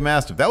versus Dave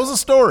Mastiff. That was a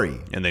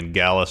story. And then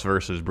Gallus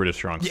versus British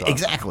Strong Style. Yeah,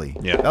 exactly.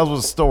 Yeah. That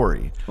was a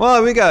story.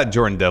 Well, we got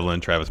Jordan Devlin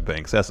and Travis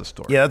Banks. That's a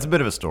story. Yeah, that's a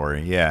bit of a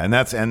story. Yeah,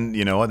 and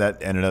you know what?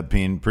 That ended up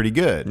being pretty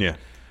good. Yeah.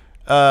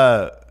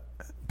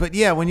 But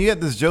yeah, when you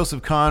get this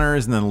Joseph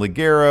Connors and then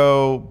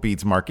Ligero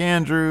beats Mark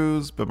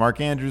Andrews, but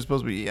Mark Andrews is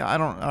supposed to be, I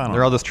don't know.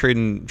 They're all just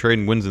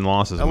trading wins and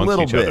losses amongst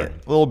each other.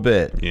 A little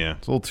bit. Yeah.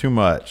 It's a little too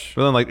much.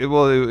 But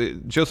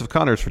then Joseph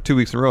Connors for 2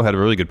 weeks in a row had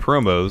really good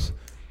promos.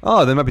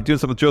 Oh, they might be doing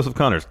something with Joseph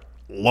Connors.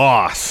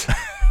 Loss.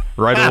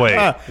 Right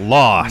away.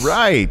 Loss.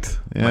 Right.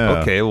 Yeah.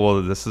 Like, okay,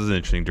 well, this is an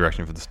interesting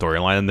direction for the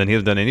storyline. And then he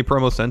hasn't done any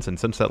promo since, and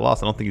since that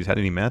loss, I don't think he's had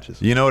any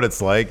matches. You know what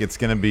it's like? It's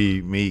going to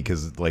be me,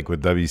 because like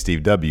with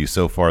Steve W,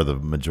 so far the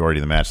majority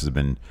of the matches have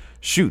been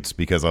shoots,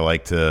 because I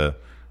like to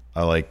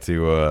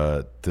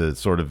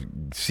sort of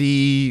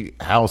see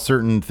how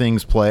certain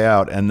things play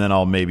out, and then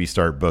I'll maybe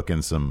start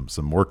booking some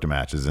worked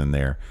matches in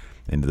there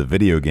into the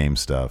video game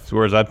stuff. So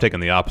whereas I've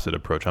taken the opposite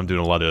approach. I'm doing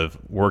a lot of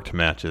worked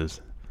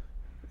matches,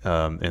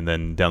 and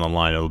then down the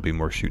line it'll be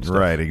more shoot stuff.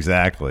 Right,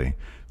 exactly.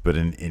 But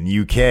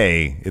in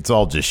UK, it's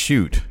all just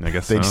shoot. I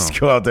guess they so. just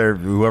go out there,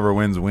 whoever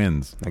wins,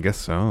 wins. I guess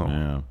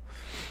so.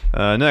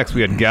 Yeah. Next,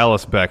 we had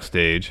Gallus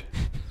backstage.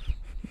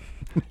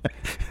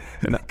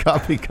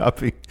 Copy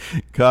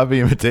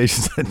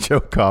imitations at Joe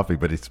Coffey,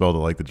 but he spelled it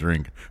like the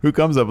drink. Who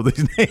comes up with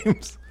these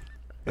names?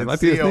 It might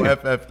be his name.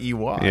 Coffey.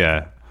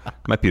 Yeah,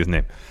 might be his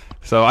name.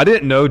 So I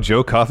didn't know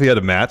Joe Coffey had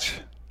a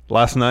match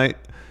last night.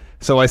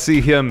 So I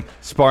see him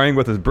sparring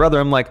with his brother.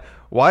 I'm like,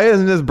 why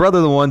isn't his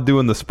brother the one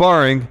doing the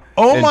sparring?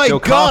 Oh my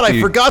God!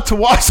 I forgot to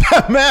watch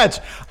that match.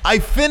 I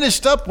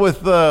finished up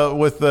with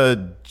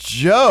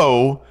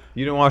Joe.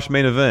 You didn't watch the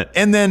main event.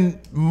 And then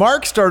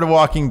Mark started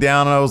walking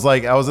down, and I was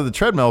at the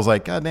treadmill. I was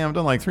like, God damn, I've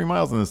done like 3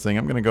 miles in this thing.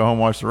 I'm going to go home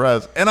and watch the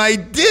rest. And I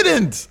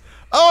didn't.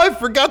 Oh, I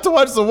forgot to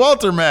watch the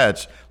Walter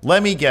match.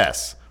 Let me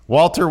guess.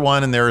 Walter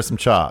won, and there were some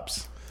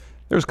chops.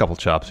 There was a couple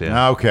chops,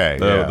 yeah. Okay.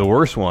 The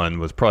worst one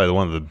was probably the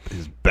one of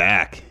his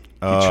back.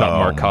 He chopped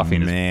Mark Coffey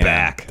in his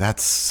back. That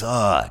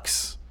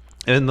sucks.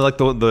 And like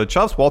the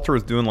chops Walter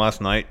was doing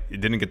last night,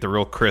 it didn't get the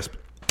real crisp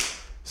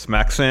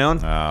smack sound.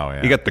 Oh,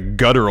 yeah. You got the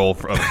guttural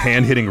of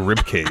hand hitting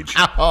rib cage.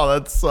 Oh,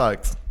 that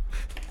sucks.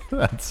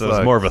 So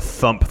it's more of a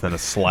thump than a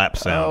slap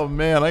sound. Oh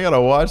man, I gotta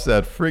watch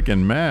that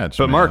freaking match.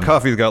 But Mark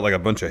Coffey's got like a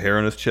bunch of hair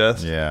on his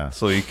chest. Yeah.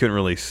 So you couldn't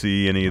really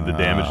see any of the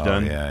damage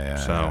done. Yeah.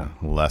 So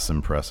less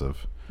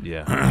impressive.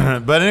 Yeah.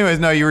 But anyways,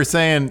 no, you were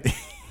saying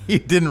you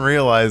didn't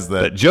realize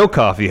that Joe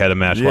Coffey had a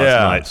match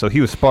last night. So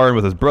he was sparring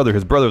with his brother.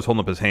 His brother was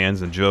holding up his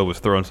hands, and Joe was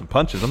throwing some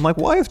punches. I'm like,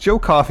 why is Joe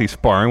Coffey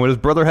sparring when his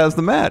brother has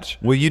the match?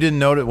 Well, you didn't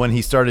note it when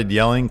he started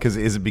yelling,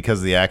 is it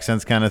because the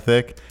accent's kind of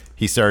thick?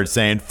 he started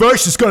saying,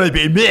 first it's going to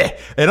be me,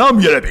 and I'm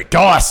going to be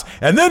Goss,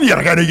 and then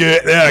you're going to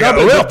get there.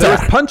 There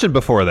was punching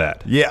before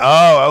that. Yeah.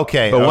 Oh,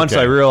 okay. But once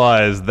I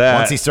realized that.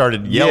 Once he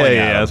started yelling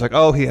at him. I was like,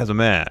 oh, he has a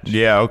match.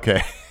 Yeah,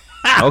 okay.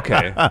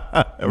 Okay.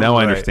 Now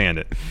I understand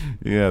it.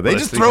 Yeah, they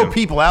just throw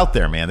people out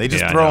there, man. They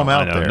just throw them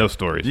out there. No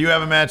stories. Do you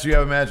have a match? You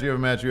have a match? You have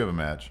a match? You have a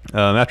match?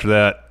 After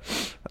that.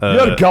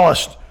 You're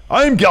Goss.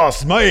 I'm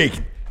Goss, Mike.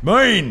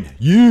 Mine.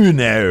 You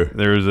know.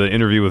 There was an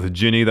interview with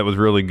Ginny that was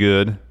really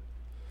good.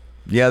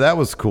 Yeah, that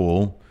was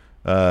cool.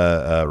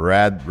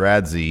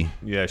 Radzi.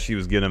 Yeah, she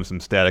was getting him some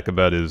static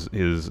about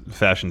his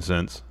fashion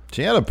sense.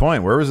 She had a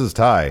point. Where was his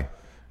tie?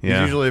 He's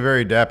usually a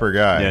very dapper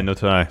guy. Yeah, no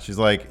tie. She's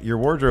like, your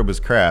wardrobe is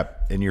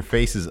crap and your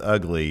face is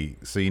ugly,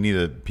 so you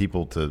need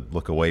people to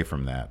look away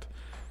from that.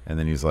 And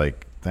then he's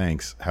like,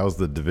 thanks. How's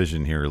the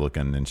division here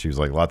looking? And she was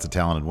like, lots of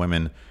talented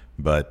women,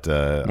 but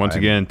once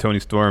again, Tony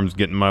Storm's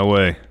getting my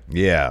way.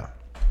 Yeah.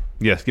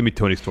 Yes, give me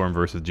Tony Storm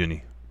versus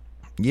Ginny.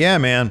 Yeah,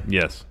 man.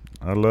 Yes.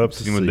 I'd love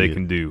to see what they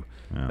can do.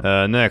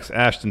 Yeah. Next,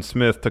 Ashton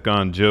Smith took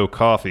on Joe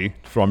Coffey.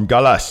 From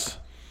Gallas.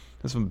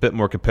 This is a bit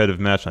more competitive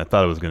match than I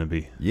thought it was going to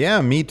be. Yeah,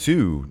 me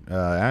too.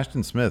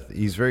 Ashton Smith,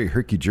 he's very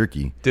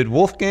herky-jerky. Did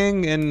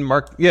Wolfgang and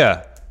Mark...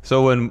 Yeah.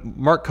 So when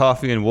Mark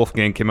Coffey and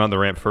Wolfgang came out on the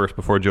ramp first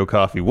before Joe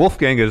Coffey,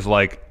 Wolfgang is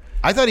like...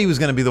 I thought he was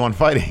going to be the one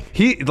fighting.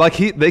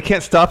 They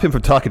can't stop him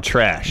from talking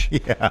trash.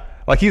 Yeah.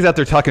 Like he's out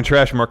there talking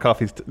trash and Mark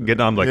Coffey's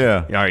getting on like,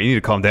 all right, you need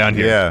to calm down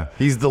here. Yeah.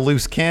 He's the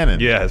loose cannon.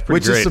 Yeah, it's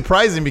pretty great. Which is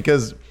surprising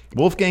because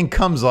Wolfgang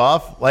comes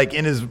off, like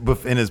in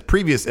his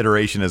previous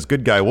iteration as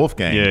good guy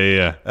Wolfgang.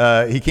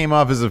 Yeah. He came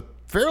off as a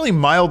fairly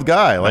mild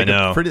guy, like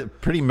a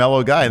pretty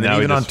mellow guy. And then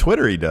even on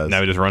Twitter he does.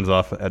 Now he just runs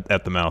off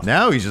at the mouth.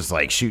 Now he's just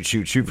like shoot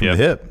from the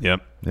hip.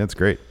 Yep. That's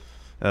great.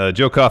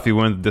 Joe Coffey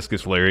won the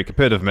discus lariat,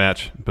 competitive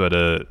match, but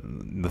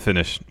the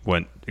finish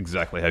went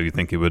exactly how you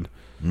think it would.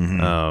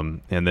 Mm-hmm.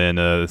 And then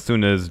as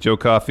soon as Joe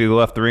Coffey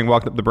left the ring,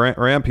 walked up the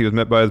ramp, he was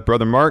met by his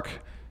brother Mark,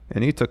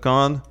 and he took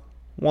on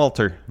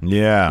Walter.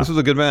 Yeah. This was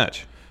a good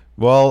match.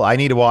 Well, I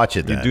need to watch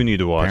it then. You do need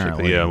to watch it.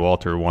 But yeah,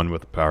 Walter won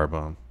with a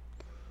powerbomb.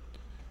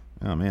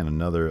 Oh, man,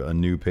 a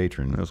new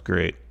patron. That was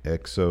great.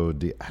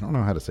 Exo-D. I don't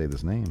know how to say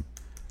this name.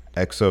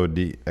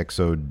 Exo-D.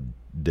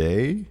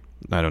 Exo-Day?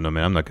 I don't know,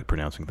 man. I'm not good at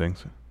pronouncing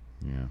things.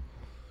 Yeah.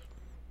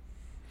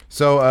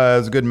 So it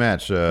was a good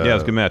match. Yeah, it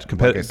was a good match.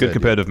 Good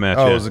competitive match.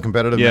 Oh, it was a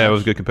competitive match? Yeah, it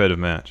was a good competitive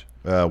match.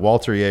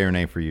 Walter, yay or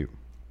nay for you?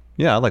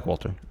 Yeah, I like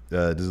Walter.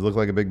 Does it look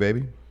like a big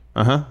baby?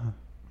 Uh-huh.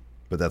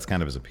 But that's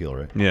kind of his appeal,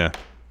 right? Yeah.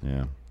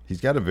 Yeah.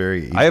 He's got a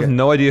very... I have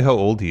no idea how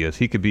old he is.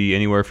 He could be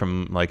anywhere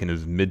from like in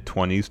his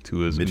mid-20s to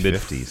his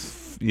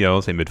mid-50s.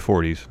 I'll say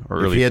mid-40s or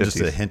early 50s. If he had just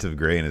a hint of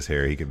gray in his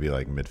hair, he could be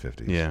like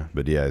mid-50s. Yeah.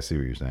 But yeah, I see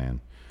what you're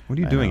saying. What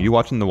are you doing? Are you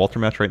watching the Walter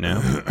match right now?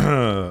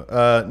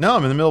 No,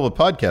 I'm in the middle of a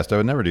podcast. I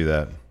would never do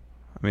that.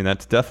 I mean,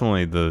 that's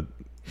definitely the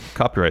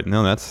copyright.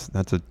 No, that's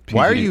a PG.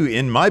 Why are you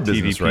in my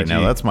business right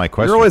now? That's my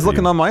question. You're always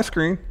looking on my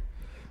screen.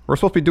 We're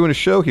supposed to be doing a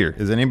show here.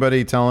 Is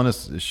anybody telling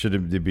us should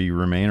it be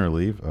remain or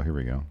leave? Oh, here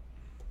we go.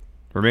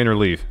 Remain or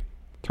leave.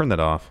 Turn that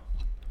off.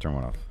 Turn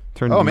what off?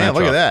 Oh, man,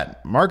 look at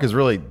that. Mark is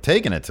really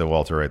taking it to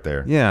Walter right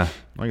there. Yeah.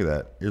 Look at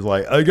that. He's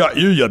like, I got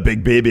you, you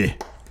big baby.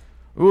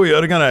 Ooh,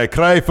 you're going to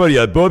cry for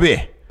your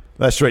bubby.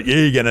 That's what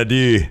you're going to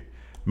do,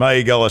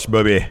 my Gullish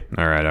bubby.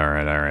 All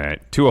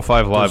right.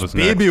 205 Live was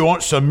next. Baby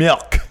wants some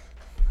milk.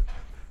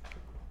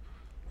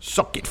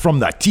 Suck it from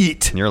the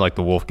teat. You're like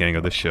the Wolfgang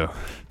of this show.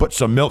 Put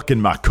some milk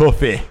in my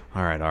coffee.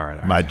 All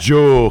right. My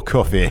Joe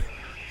coffee.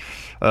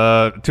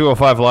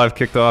 205 Live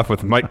kicked off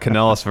with Mike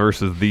Kanellis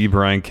versus the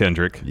Brian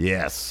Kendrick.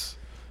 Yes.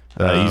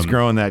 He's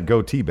growing that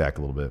goatee back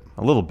a little bit.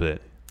 A little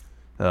bit.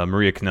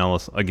 Maria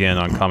Kanellis, again,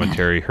 on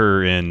commentary.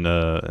 Her and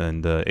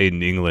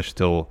Aiden English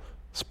still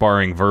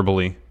sparring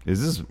verbally.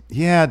 Is this...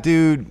 Yeah,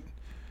 dude.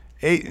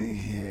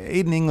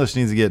 Aiden English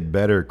needs to get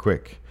better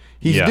quick.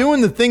 He's doing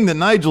the thing that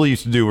Nigel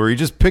used to do where he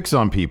just picks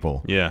on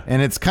people. Yeah.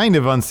 And it's kind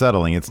of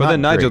unsettling. But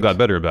then Nigel got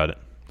better about it.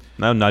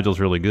 Now Nigel's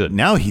really good.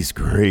 Now he's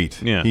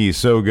great. Yeah. He's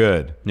so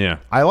good. Yeah.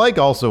 I like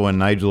also when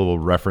Nigel will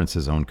reference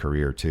his own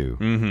career, too.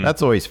 Mm-hmm.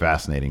 That's always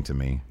fascinating to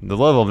me. The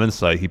level of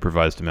insight he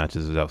provides to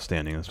matches is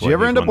outstanding. Did you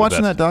ever end up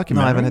watching that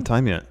documentary? No, I haven't had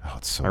time yet. Oh,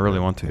 it's so I really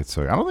want to. I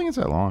don't think it's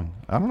that long.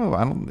 I don't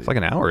know. It's like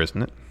an hour,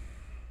 isn't it?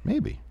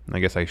 Maybe. I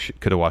guess I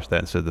could have watched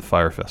that instead of the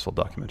Fire Festival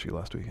documentary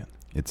last weekend.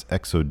 It's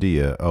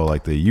Exodia. Oh,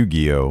 like the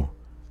Yu-Gi-Oh!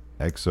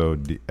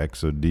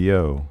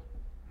 Exodio.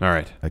 All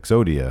right.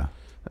 Exodia.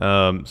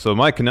 So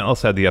Mike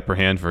Kanellis had the upper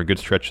hand for a good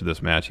stretch of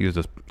this match. He was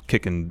just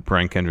kicking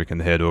Brian Kendrick in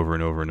the head over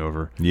and over and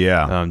over.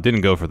 Yeah.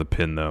 Didn't go for the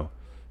pin, though.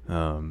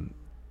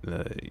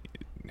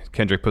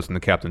 Kendrick puts in the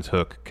captain's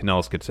hook.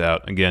 Kanellis gets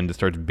out. Again, just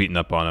starts beating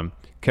up on him.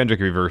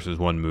 Kendrick reverses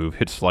one move,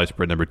 hits slice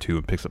spread number 2,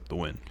 and picks up the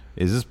win.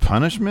 Is this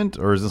punishment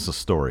or is this a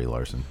story,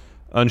 Larson?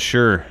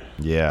 Unsure.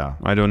 Yeah.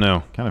 I don't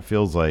know. Kind of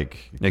feels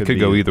like it could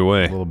go either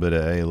way. A little bit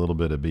of A, a little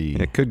bit of B.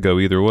 It could go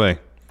either way.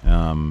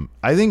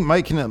 I think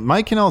Mike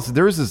Kanellis,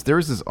 there was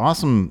this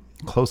awesome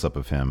close-up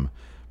of him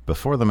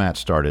before the match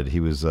started. He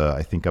was,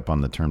 I think, up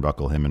on the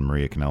turnbuckle. Him and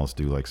Maria Kanellis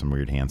do like some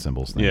weird hand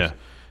symbols things. Yeah.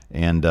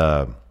 And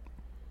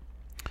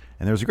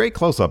And there was a great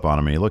close-up on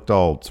him, and he looked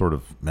all sort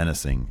of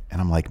menacing. And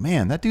I'm like,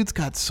 man, that dude's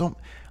got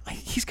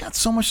he's got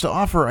so much to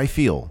offer, I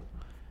feel.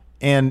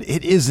 And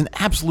it is an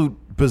absolute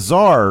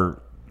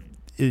bizarre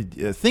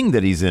thing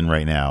that he's in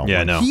right now. Yeah,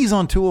 I know. He's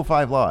on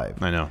 205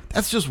 Live. I know.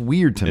 That's just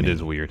weird to me. It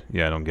is weird.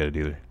 Yeah, I don't get it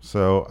either.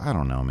 So, I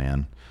don't know,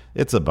 man.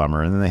 It's a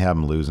bummer. And then they have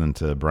him losing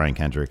to Brian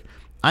Kendrick.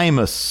 I am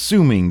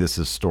assuming this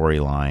is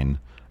storyline.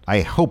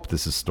 I hope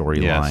this is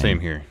storyline. Yeah,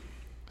 same here.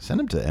 Send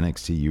him to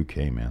NXT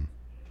UK, man.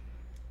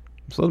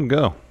 Just let him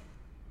go.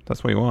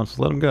 That's what he wants. Just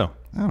let him go.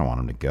 I don't want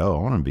him to go. I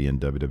want him to be in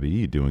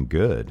WWE doing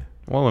good.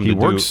 He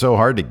worked so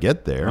hard to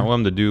get there. I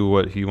want him to do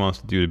what he wants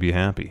to do to be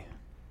happy.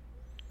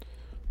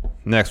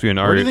 Next, we have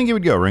Where do you think he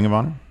would go? Ring of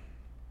Honor?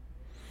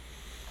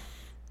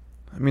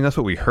 I mean, that's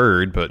what we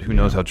heard, but who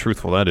knows how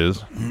truthful that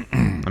is. I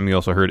mean, we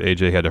also heard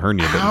AJ had a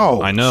hernia.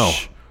 Ouch. I know.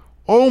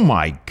 Oh,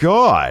 my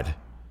God.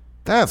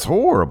 That's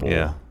horrible.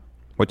 Yeah.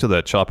 Wait till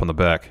that chop on the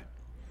back.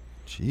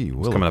 Gee,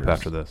 it's coming up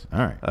after this. All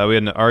right. We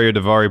had an Arya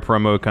Daivari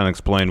promo, kind of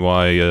explained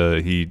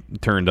why he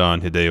turned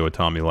on Hideo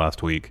Itami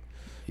last week.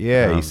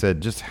 Yeah, he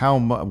said, just how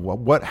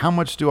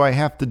much do I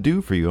have to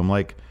do for you? I'm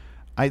like,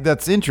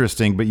 that's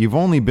interesting, but you've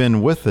only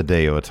been with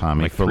Hideo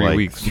Itami for 3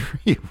 weeks.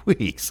 3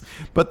 weeks.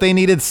 But they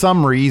needed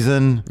some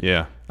reason.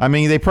 Yeah. I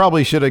mean, they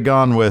probably should have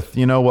gone with,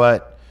 you know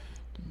what?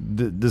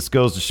 This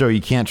goes to show you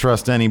can't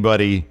trust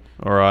anybody.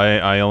 Or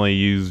I only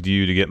used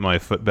you to get my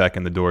foot back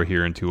in the door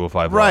here in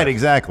 205 Live. Right,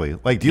 exactly.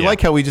 Like, do you like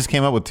how we just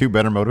came up with two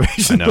better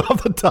motivations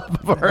off the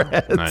top of our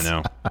heads? I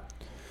know.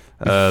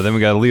 Then we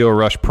got a Leo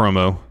Rush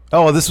promo.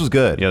 Oh, this was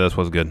good. Yeah, this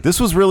was good. This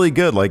was really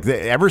good. Like,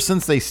 ever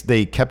since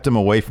they kept him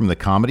away from the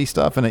comedy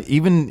stuff, and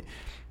even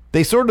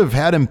they sort of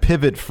had him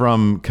pivot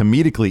from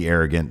comedically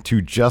arrogant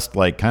to just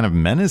like kind of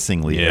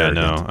menacingly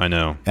arrogant. I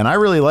know. And I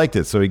really liked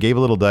it. So he gave a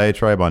little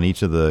diatribe on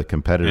each of the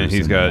competitors.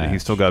 And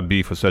he's still got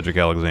beef with Cedric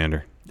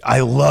Alexander.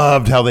 I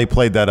loved how they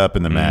played that up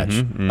in the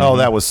match. Oh,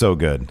 that was so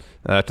good.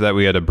 After that,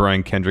 we had a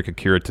Brian Kendrick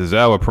Akira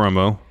Tozawa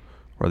promo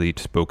where they each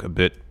spoke a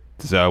bit.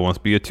 Tozawa wants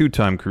to be a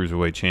 2-time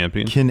Cruiserweight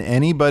champion. Can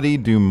anybody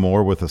do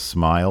more with a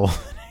smile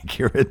than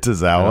Akira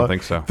Tozawa? I don't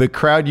think so. The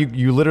crowd,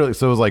 you literally,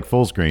 so it was like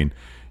full screen.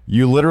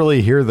 You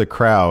literally hear the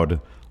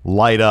crowd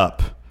light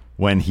up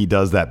when he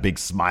does that big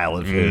smile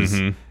of his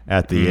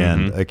at the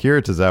end.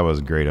 Akira Tozawa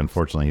is great.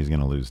 Unfortunately, he's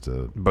going to lose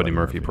to Buddy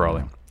Murphy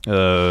probably.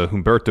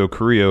 Humberto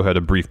Carrillo had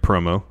a brief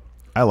promo.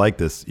 I like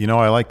this. You know,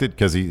 I liked it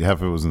because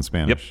half of it was in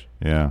Spanish.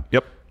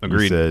 Yep.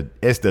 Agreed. He said,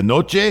 Esta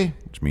noche,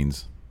 which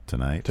means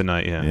tonight.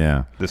 Tonight, yeah.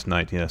 Yeah. This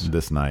night, yes.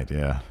 This night,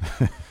 yeah.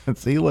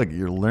 See, look,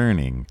 you're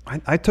learning.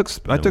 I took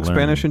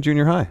Spanish in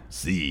junior high.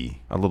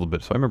 See. A little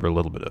bit. So I remember a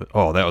little bit of it.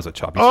 Oh, that was a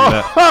choppy. See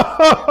that?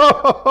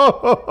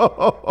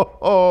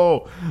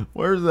 Oh,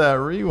 where's that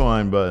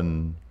rewind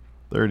button?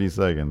 30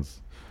 seconds.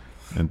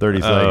 In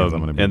 30 seconds, I'm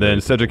going to be. And then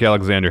Cedric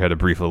Alexander had a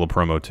brief little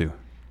promo, too.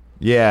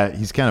 Yeah,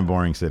 he's kind of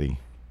boring, City.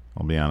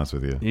 I'll be honest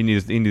with you. He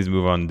needs to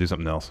move on and do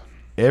something else.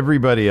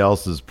 Everybody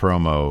else's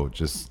promo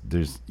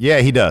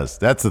he does.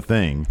 That's the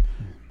thing.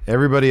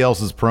 Everybody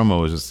else's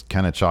promo is just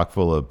kind of chock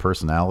full of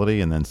personality,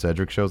 and then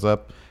Cedric shows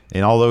up.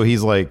 And although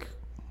he's like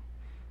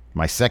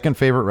my second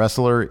favorite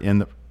wrestler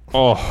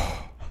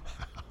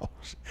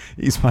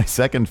he's my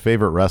second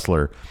favorite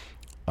wrestler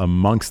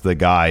amongst the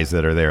guys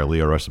that are there.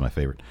 Leo Rush is my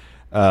favorite.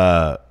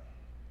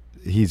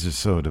 He's just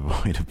so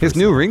devoid of his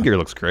new ring gear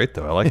looks great,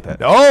 though. I like that.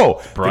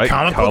 Bright,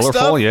 colorful.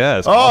 Stuff? Yeah.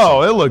 It's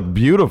awesome. It looked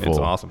beautiful. It's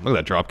awesome. Look at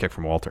that drop kick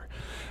from Walter.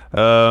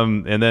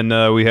 And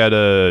then we had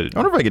I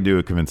wonder if I could do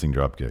a convincing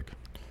drop kick.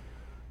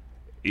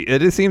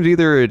 It seems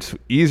either it's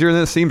easier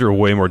than it seems or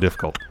way more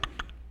difficult.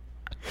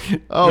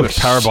 Oh,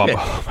 powerbomb!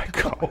 Oh my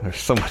god!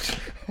 There's so much.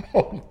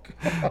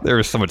 There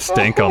was so much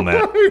stank on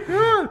that. Oh my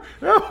god,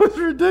 that was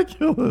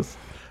ridiculous.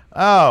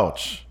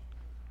 Ouch!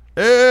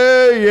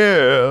 Hey,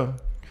 yeah.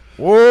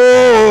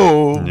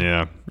 Whoa!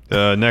 Yeah.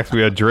 Next,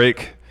 we had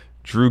Drake,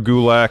 Drew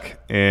Gulak,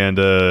 and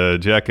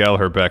Jack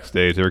Gallagher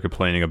backstage. They were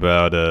complaining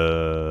about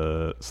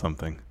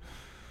something.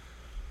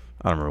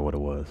 I don't remember what it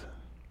was.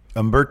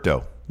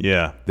 Umberto.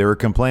 Yeah. They were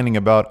complaining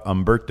about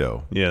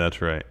Umberto. Yeah,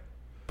 that's right.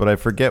 But I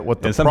forget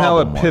what the and somehow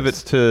problem it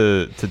pivots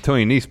to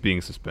Tony Nese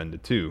being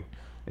suspended, too.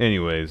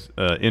 Anyways,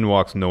 in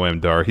walks Noam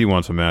Dar. He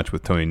wants a match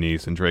with Tony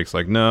Nese, and Drake's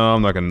like, no,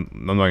 I'm not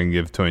gonna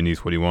give Tony Nese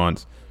what he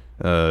wants.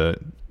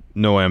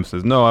 Noam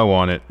says, no, I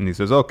want it. And he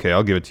says, okay,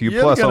 I'll give it to you.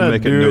 Plus, I'll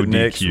make it no DQ.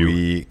 Next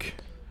week.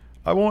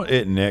 I want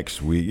it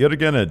next week. You're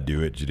going to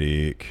do it,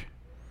 Drake.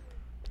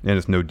 And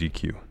it's no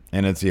DQ.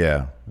 And it's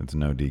no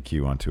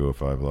DQ on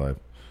 205 Live.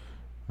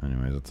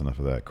 Anyways, that's enough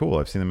of that. Cool.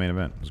 I've seen the main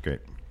event. It was great.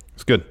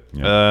 It's good.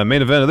 Yeah.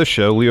 Main event of this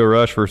show, Leo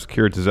Rush versus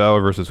Akira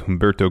Tozawa versus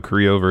Humberto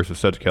Carrillo versus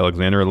Cedric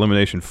Alexander.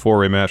 Elimination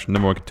 4-way match.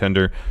 Number one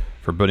contender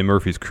for Buddy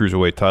Murphy's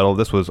Cruiserweight title.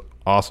 This was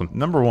awesome.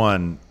 Number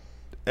one,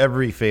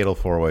 every fatal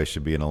 4-way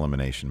should be an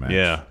elimination match.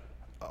 Yeah.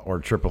 Or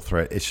triple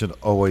threat. It should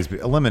always be.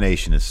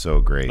 Elimination is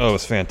so great. Oh,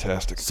 it's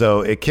fantastic.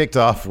 So it kicked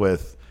off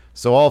with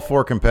So all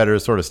 4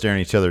 competitors sort of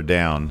staring each other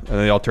down. And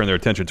they all turned their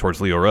attention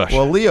towards Lio Rush.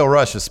 Well, Lio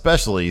Rush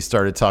especially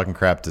started talking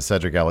crap to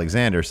Cedric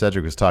Alexander.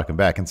 Cedric was talking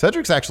back. And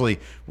Cedric's actually,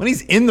 when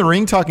he's in the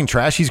ring talking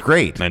trash, he's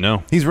great. I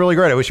know. He's really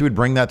great. I wish he would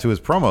bring that to his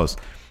promos.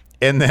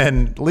 And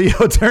then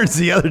Leo turns to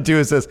the other two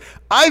and says,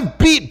 I've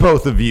beat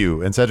both of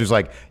you. And Cedric's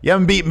like, you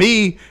haven't beat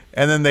me.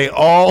 And then they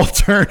all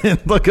turn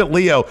and look at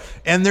Leo.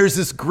 And there's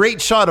this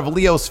great shot of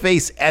Leo's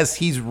face as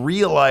he's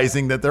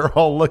realizing that they're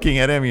all looking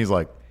at him. He's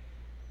like,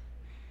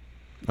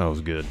 that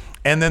was good.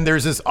 And then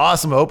there's this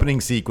awesome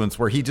opening sequence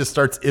where he just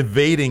starts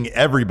evading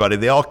everybody.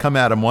 They all come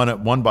at him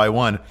one by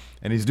one.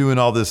 And he's doing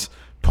all this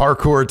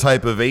parkour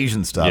type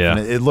evasion stuff. Yeah.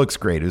 And it looks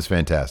great. It was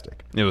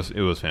fantastic. It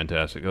was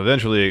fantastic.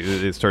 Eventually,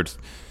 it starts...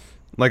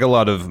 Like a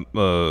lot of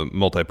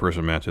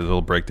multi-person matches,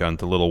 it'll break down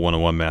to little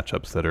one-on-one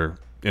matchups that are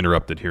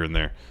interrupted here and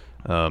there.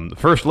 The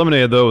first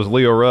eliminated, though, was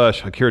Lio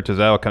Rush. Akira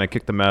Tozawa kind of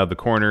kicked him out of the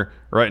corner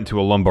right into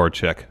a lumbar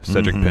check.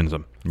 Cedric pins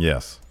him.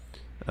 Yes.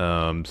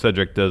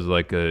 Cedric does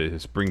like a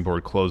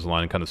springboard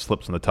clothesline and kind of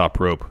slips on the top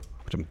rope,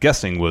 which I'm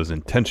guessing was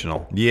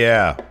intentional.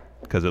 Yeah.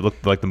 Because it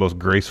looked like the most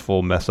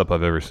graceful mess-up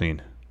I've ever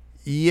seen.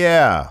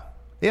 Yeah.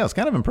 Yeah, it's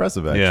kind of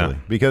impressive, actually.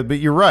 Yeah. But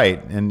you're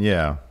right, and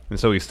yeah. And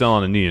so he's still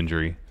on a knee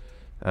injury.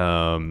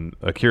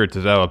 Akira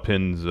Tozawa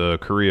pins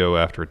Carrillo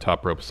after a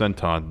top rope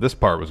senton. This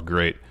part was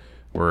great,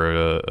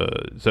 where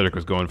Cedric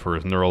was going for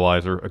his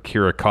neuralizer.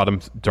 Akira caught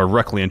him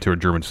directly into a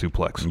German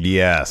suplex.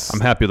 Yes. I'm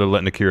happy they're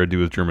letting Akira do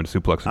his German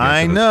suplex again.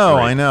 I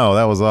know.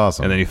 That was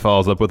awesome. And then he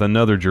follows up with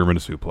another German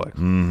suplex.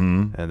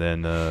 Mm-hmm. And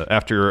then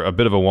after a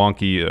bit of a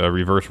wonky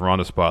reverse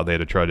Ronda spot, they had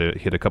to try to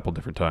hit a couple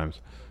different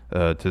times.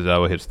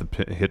 Tozawa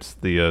hits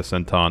the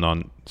senton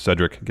on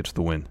Cedric, gets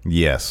the win.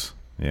 Yes.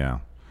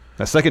 Yeah.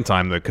 That second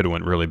time, that could have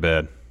went really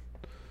bad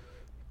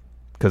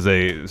because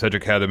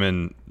Cedric had him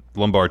in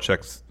lumbar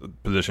checks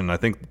position. I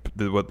think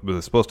what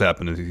was supposed to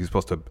happen is he's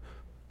supposed to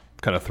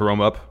kind of throw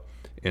him up,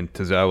 and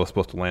Tozawa was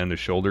supposed to land on his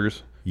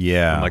shoulders,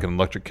 in like an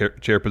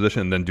electric chair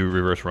position, and then do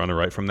reverse Ronda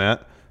right from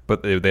that.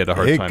 But they had a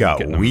hard time. It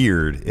got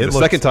weird. The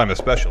second time,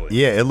 especially.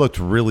 Yeah, it looked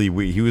really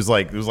weird. It was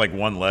like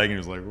one leg, and he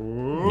was like,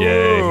 whoa.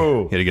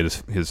 Yeah, he had to get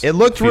his. It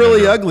looked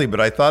really ugly,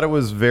 but I thought it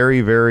was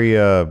very, very.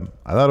 I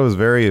thought it was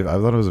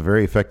a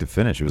very effective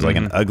finish. It was like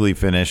an ugly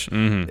finish.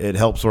 Mm-hmm. It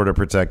helped sort of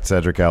protect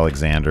Cedric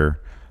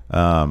Alexander.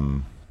 Yeah,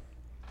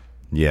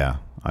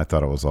 I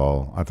thought it was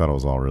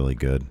all really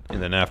good.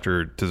 And then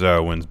after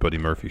Tozawa wins, Buddy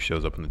Murphy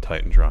shows up in the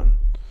Titantron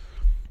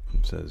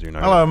and says,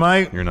 "Hello,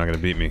 mate. You're not going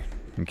to beat me.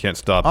 You can't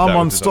stop. I'm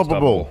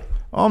unstoppable.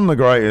 I'm the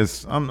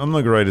greatest. I'm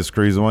the greatest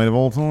cruiserweight of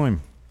all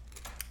time."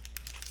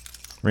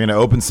 We're gonna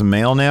open some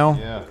mail now.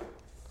 Yeah,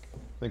 I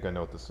think I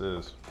know what this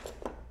is.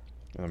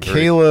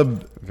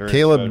 Caleb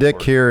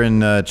Dick here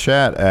in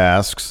chat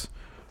asks,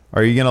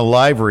 "Are you gonna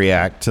live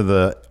react to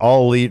the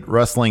All Elite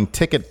Wrestling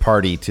ticket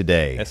party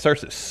today?" It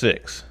starts at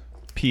 6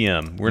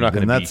 p.m. We're not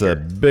going to be here. That's a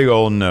big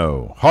old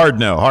no. Hard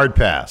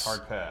pass.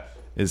 Hard pass.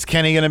 Is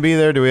Kenny gonna be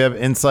there? Do we have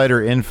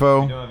insider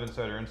info? We don't have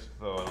insider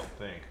info, I don't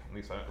think. At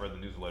least I haven't read the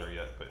newsletter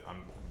yet, but I'd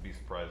be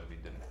surprised if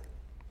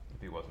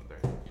he wasn't there.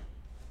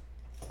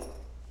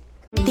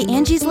 The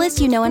Angie's List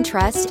you know and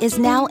trust is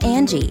now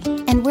Angie,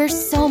 and we're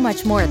so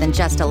much more than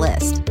just a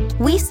list.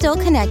 We still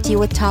connect you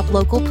with top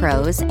local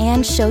pros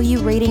and show you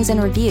ratings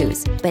and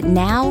reviews, but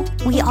now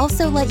we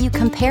also let you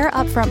compare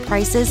upfront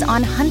prices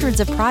on hundreds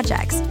of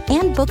projects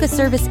and book a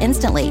service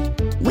instantly.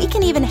 We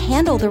can even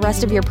handle the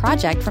rest of your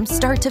project from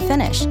start to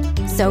finish.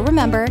 So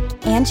remember,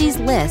 Angie's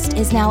List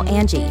is now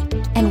Angie,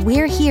 and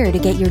we're here to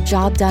get your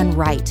job done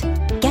right.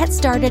 Get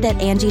started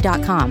at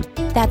Angie.com.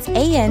 That's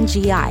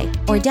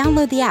ANGI, or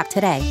download the app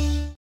today.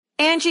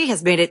 Angie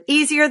has made it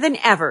easier than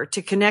ever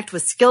to connect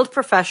with skilled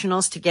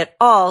professionals to get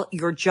all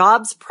your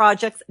jobs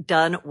projects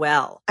done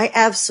well. I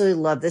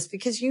absolutely love this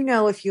because,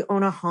 if you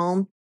own a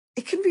home,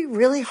 it can be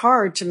really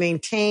hard to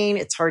maintain.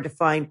 It's hard to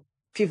find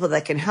people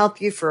that can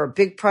help you for a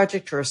big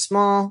project or a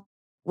small.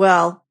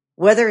 Well,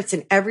 whether it's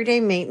in everyday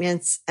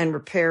maintenance and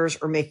repairs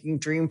or making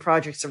dream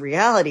projects a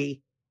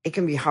reality, it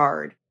can be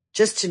hard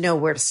just to know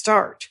where to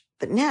start.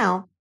 But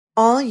now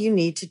all you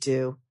need to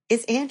do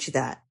is Angie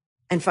that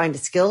and find a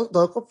skilled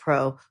local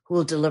pro who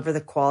will deliver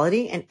the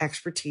quality and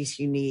expertise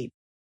you need.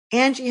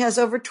 Angie has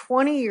over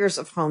 20 years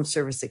of home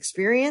service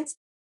experience,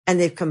 and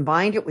they've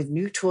combined it with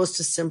new tools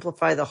to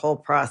simplify the whole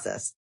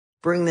process.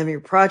 Bring them your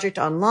project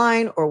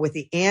online or with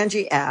the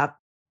Angie app,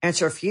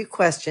 answer a few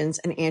questions,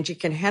 and Angie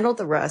can handle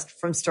the rest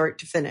from start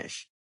to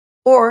finish.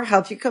 Or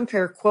help you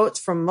compare quotes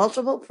from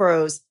multiple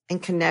pros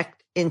and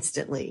connect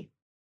instantly,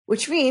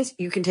 which means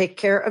you can take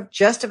care of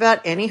just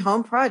about any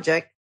home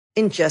project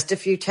in just a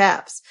few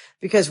taps.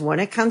 Because when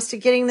it comes to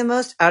getting the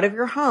most out of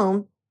your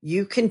home,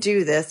 you can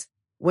do this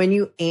when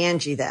you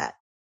Angie that.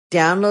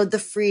 Download the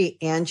free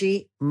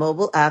Angie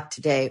mobile app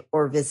today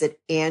or visit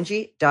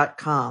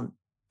Angie.com.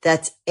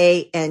 That's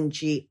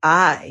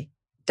ANGI.com.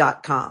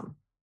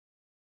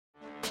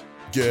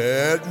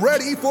 Get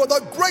ready for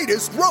the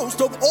greatest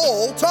roast of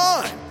all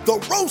time.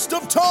 The Roast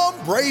of Tom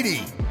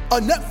Brady. A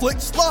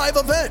Netflix live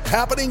event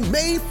happening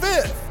May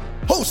 5th.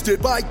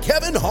 hosted by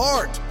Kevin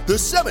Hart. The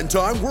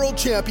 7-time world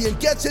champion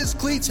gets his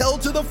cleats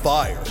held to the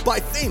fire by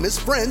famous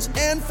friends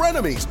and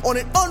frenemies on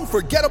an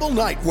unforgettable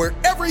night where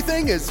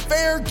everything is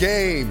fair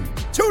game.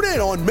 Tune in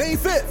on May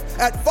 5th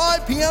at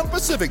 5 p.m.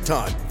 Pacific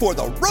time for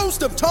the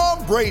Roast of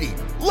Tom Brady,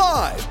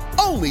 live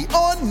only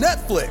on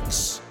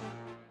Netflix.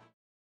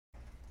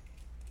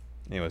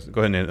 Anyways,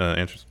 go ahead and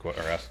answer or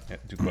ask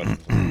 2 questions.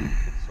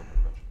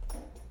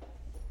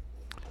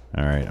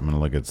 All right, I'm going to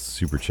look at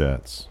super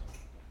chats.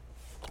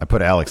 I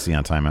put Alex C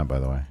on timeout, by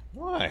the way.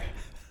 Why?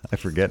 I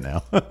forget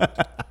now.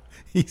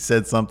 He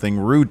said something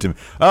rude to me.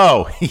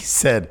 Oh, he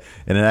said,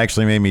 and it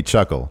actually made me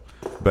chuckle,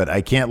 but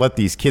I can't let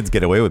these kids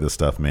get away with this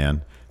stuff,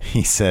 man.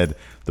 He said,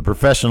 the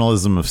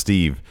professionalism of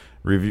Steve,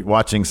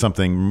 watching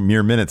something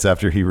mere minutes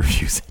after he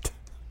reviews it.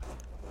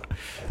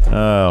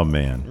 Oh,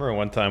 man. Remember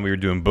one time we were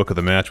doing Book of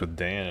the Match with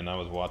Dan, and I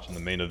was watching the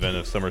main event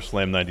of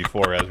SummerSlam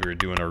 94 as we were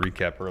doing our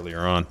recap earlier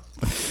on.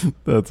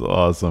 That's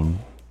awesome.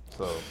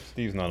 So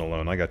Steve's not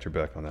alone. I got your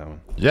back on that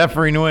one.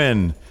 Jeffrey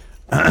Nguyen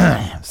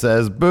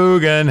says,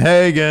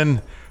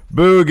 Bugenhagen,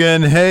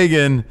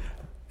 Bugenhagen.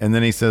 And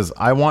then he says,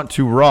 I want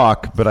to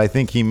rock, but I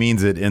think he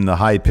means it in the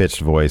high-pitched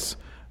voice,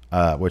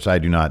 which I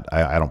do not,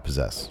 I don't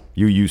possess.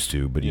 You used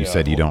to, but you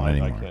said you don't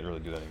anymore. I can't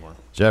really do that anymore.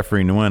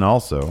 Jeffrey Nguyen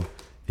also.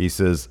 He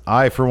says,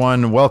 I, for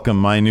one, welcome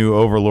my new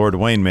overlord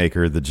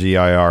Waymaker, the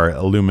GIR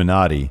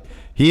Illuminati.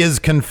 He is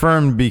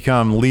confirmed to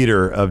become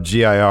leader of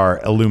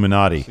GIR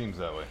Illuminati. Seems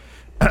that way.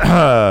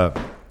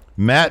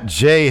 Matt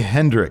J.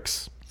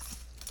 Hendricks.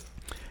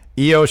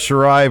 Io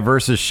Shirai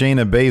versus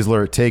Shayna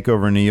Baszler at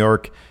TakeOver New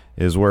York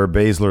is where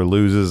Baszler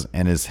loses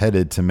and is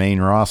headed to main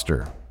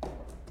roster.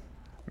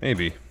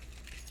 Maybe.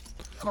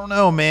 I don't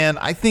know, man.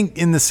 I think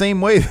in the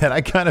same way that I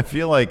kind of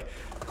feel like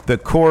the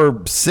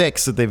core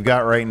 6 that they've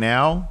got right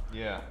now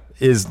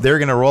is they're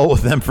going to roll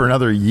with them for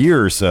another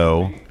year or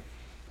so.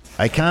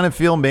 I kind of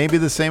feel maybe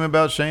the same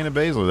about Shayna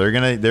Baszler.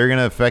 They're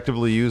gonna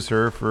effectively use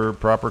her for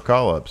proper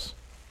call-ups.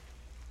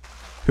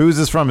 Who is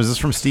this from? Is this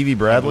from Stevie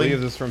Bradley? I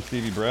believe this is from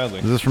Stevie Bradley.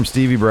 Is this from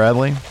Stevie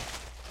Bradley?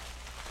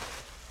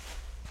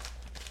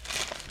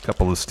 A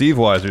couple of Steve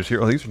Weisers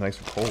here. Oh, these are nice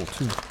and cold,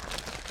 too.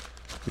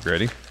 You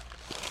ready?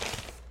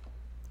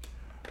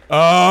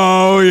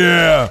 Oh,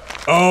 yeah.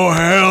 Oh,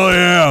 hell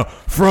yeah.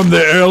 From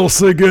the El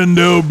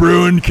Segundo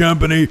Brewing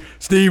Company,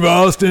 Steve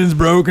Austin's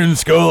Broken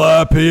Skull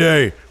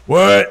IPA.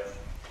 What?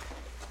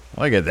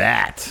 Look at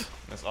that.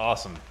 That's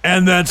awesome.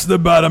 And that's the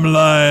bottom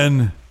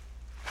line.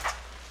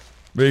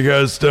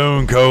 Because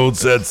Stone Cold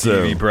said so.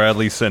 Stevie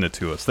Bradley sent it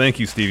to us. Thank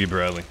you, Stevie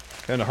Bradley.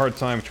 Having a hard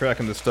time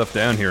tracking this stuff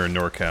down here in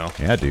NorCal.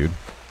 Yeah, dude.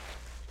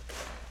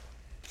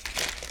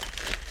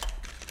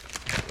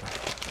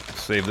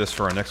 Save this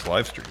for our next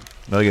live stream.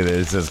 Look at it.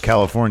 It says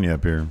California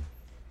up here.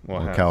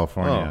 Well,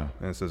 California. Oh,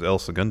 and it says El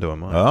Segundo on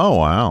mine. Oh,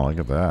 wow. Look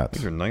at that.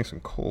 These are nice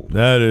and cold.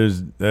 That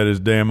is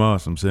damn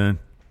awesome, son.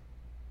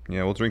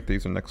 Yeah, we'll drink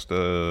these next,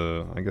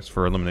 I guess,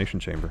 for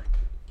Elimination Chamber.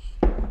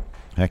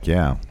 Heck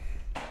yeah.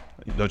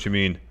 Don't you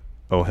mean,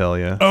 oh, hell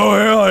yeah? Oh,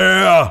 hell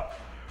yeah.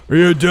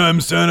 You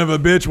dumb son of a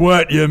bitch.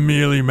 What, you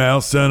mealy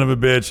mouth son of a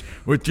bitch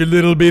with your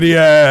little bitty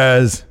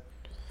eyes.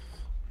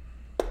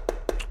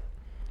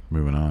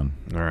 Moving on.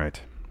 All right.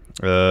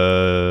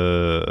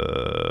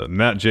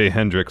 Matt J.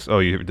 Hendricks. Oh,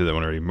 you did that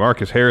one already.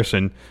 Marcus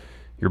Harrison.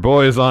 Your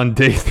boy is on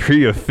day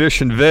 3 of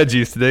fish and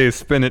veggies. Today is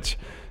spinach.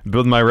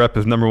 Building my rep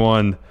as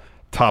 #1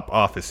 top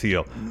office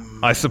heel.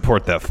 I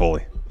support that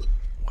fully.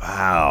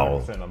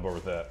 Wow. 100% on board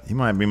with that. He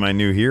might be my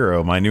new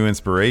hero, my new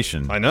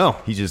inspiration. I know.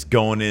 He's just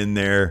going in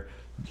there.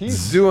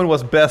 He's doing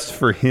what's best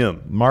for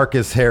him.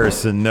 Marcus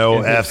Harrison, no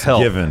And his F's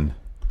health. given.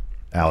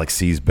 Alex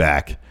C's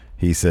back.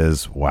 He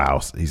says,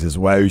 wow. He says,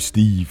 wow,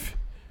 Steve.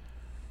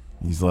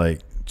 He's like,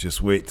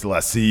 just wait till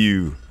I see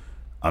you.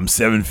 I'm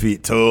 7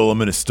 feet tall. I'm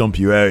going to stump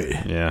you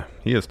out. Yeah,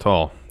 he is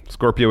tall.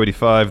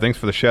 Scorpio85, thanks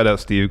for the shout-out,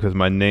 Steve, because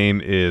my name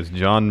is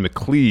John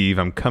McCleve.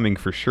 I'm coming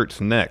for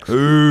shirts next.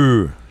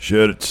 Ooh,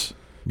 shirts.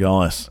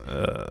 Guys.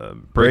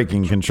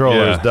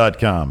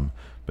 BreakingControllers.com.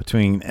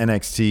 Between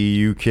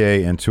NXT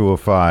UK and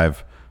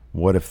 205,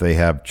 what if they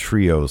have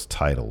trios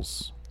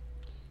titles?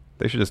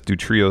 They should just do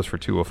trios for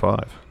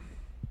 205.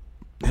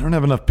 They don't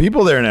have enough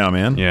people there now,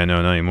 man. Yeah,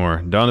 no, not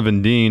anymore.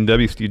 Donovan Dean,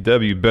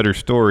 WCW, better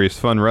stories,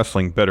 fun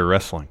wrestling, better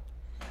wrestling.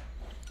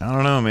 I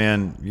don't know,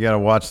 man. You got to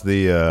watch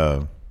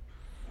the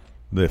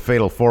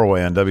Fatal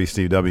 4-Way on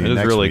WCW. It is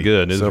next really week.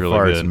 good. It is so really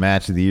far, good. it's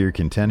match of the year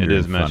contender. It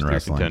is in match fun of the year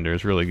wrestling. contender.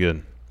 It's really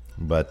good.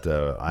 But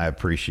I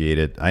appreciate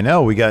it. I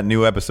know we got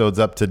new episodes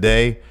up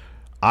today.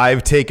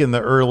 I've taken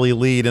the early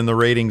lead in the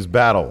ratings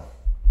battle.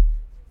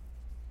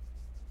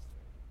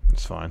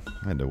 It's fine.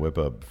 I had to whip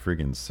up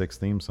freaking 6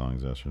 theme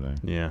songs yesterday.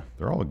 Yeah.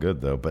 They're all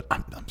good, though, but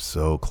I'm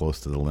so close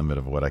to the limit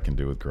of what I can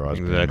do with GarageBand.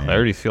 Exactly. Man. I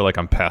already feel like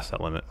I'm past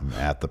that limit. I'm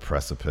at the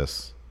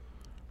precipice.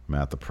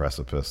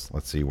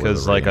 Let's see where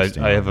because the like ratings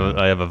I have stand.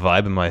 a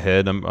vibe in my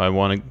head I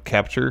want to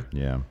capture.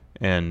 Yeah.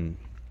 And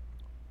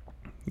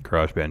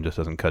GarageBand just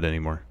doesn't cut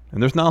anymore.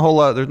 And there's not a whole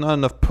lot. There's not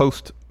enough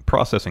post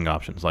processing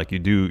options like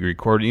you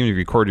record. Even if you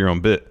record your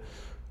own bit.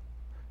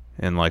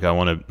 And like I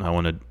want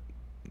to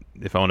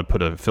if I want to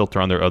put a filter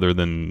on there other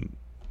than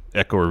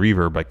echo or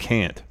reverb, I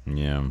can't.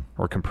 Yeah.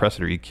 Or compress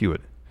it or EQ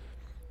it.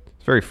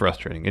 It's very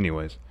frustrating.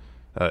 Anyways,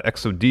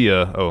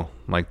 Exodia,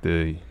 like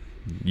the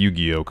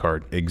Yu-Gi-Oh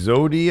card.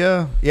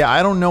 Exodia? Yeah,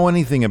 I don't know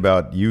anything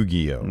about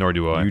Yu-Gi-Oh. Nor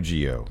do I.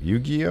 Yu-Gi-Oh.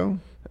 Yu-Gi-Oh?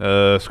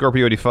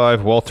 Scorpio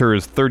 85, Walter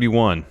is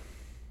 31.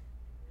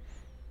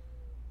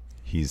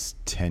 He's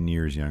 10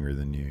 years younger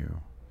than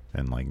you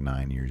and like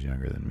 9 years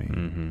younger than me.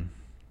 Mm-hmm.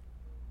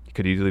 He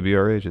could easily be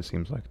our age, it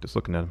seems like, just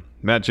looking at him.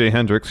 Matt J.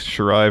 Hendricks,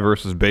 Shirai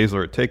versus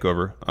Baszler at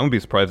TakeOver. I wouldn't be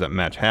surprised if that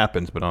match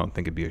happens, but I don't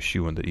think it'd be a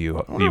shoo-in that you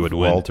would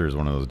win. Walter's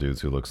one of those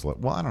dudes who looks like...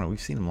 Well, I don't know. We've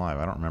seen him live.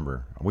 I don't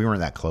remember. We weren't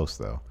that close,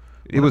 though.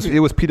 It was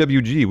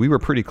PWG. We were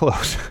pretty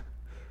close.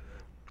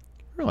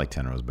 We're like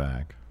 10 rows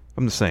back.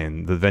 I'm just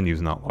saying, the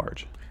venue's not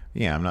large.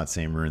 Yeah, I'm not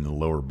saying we're in the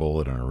lower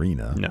bowl at an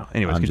arena. No,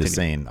 anyways, I'm just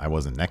saying I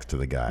wasn't next to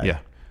the guy. Yeah.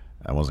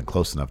 I wasn't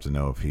close enough to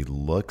know if he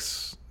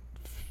looks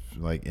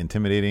like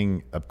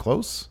intimidating up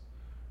close.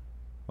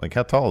 Like,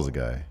 how tall is the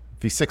guy?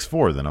 If he's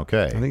 6'4", then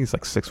okay. I think he's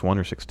like 6'1"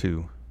 or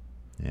 6'2".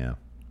 Yeah.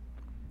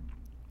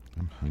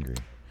 I'm hungry.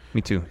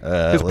 Me too.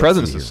 His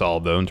presence is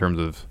solid, though, in terms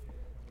of...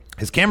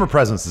 His camera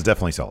presence is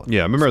definitely solid.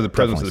 Yeah, I remember the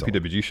presence of the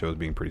PWG shows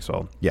being pretty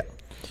solid. Yeah.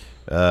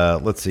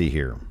 Let's see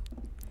here.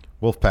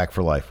 Wolfpack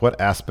for life. What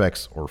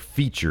aspects or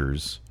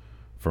features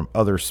from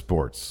other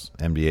sports,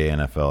 NBA,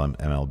 NFL, and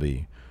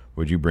MLB,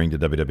 would you bring to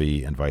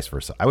WWE and vice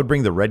versa? I would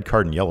bring the red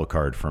card and yellow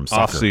card from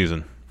soccer.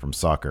 Off-season. From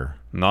soccer.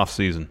 An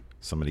off-season.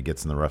 Somebody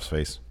gets in the ref's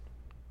face.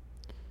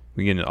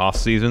 We get an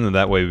off-season, and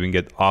that way we can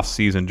get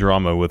off-season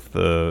drama with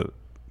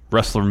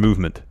wrestler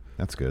movement.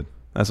 That's good.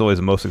 That's always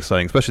the most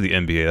exciting, especially the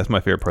NBA. That's my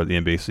favorite part of the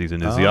NBA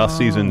season is the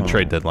off-season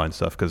trade deadline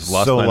stuff. Because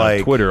last night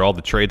on Twitter, all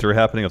the trades were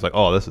happening. I was like,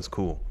 oh, this is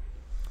cool.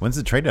 When's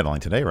the trade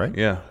deadline? Today, right?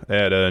 Yeah,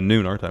 at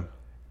noon our time.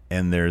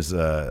 And there's,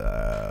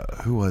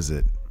 who was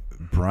it?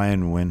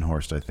 Brian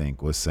Windhorst, I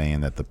think, was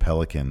saying that the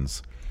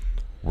Pelicans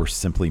were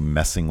simply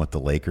messing with the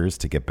Lakers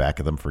to get back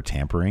at them for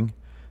tampering,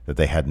 that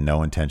they had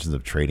no intentions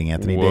of trading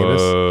Anthony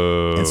Davis.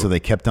 And so they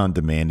kept on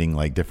demanding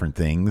like different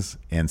things.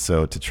 And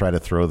so to try to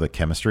throw the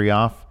chemistry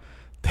off,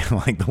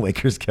 like the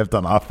Lakers kept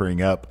on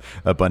offering up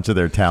a bunch of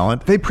their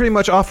talent. They pretty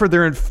much offered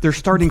their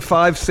starting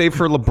five, save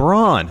for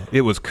LeBron.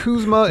 It was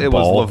Kuzma, it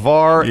was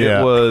LeVar,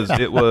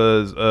 it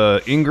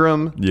was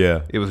Ingram,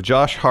 it was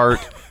Josh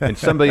Hart, and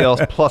somebody else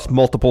plus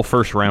multiple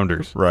first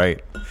rounders.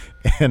 Right,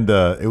 and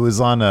it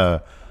was on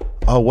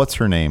what's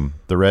her name?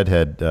 The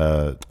redhead,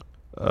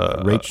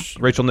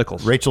 Rachel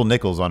Nichols. Rachel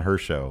Nichols on her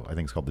show. I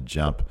think it's called The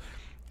Jump.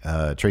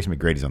 Tracy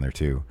McGrady's on there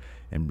too,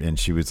 and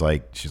she's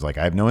like,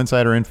 I have no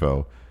insider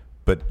info.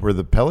 But were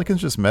the Pelicans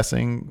just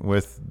messing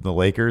with the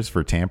Lakers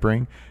for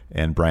tampering?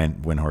 And Brian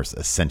Windhorst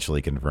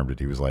essentially confirmed it.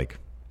 He was like,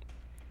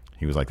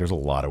 there's a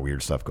lot of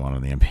weird stuff going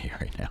on in the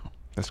NBA right now.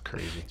 That's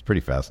crazy. It's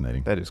pretty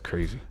fascinating. That is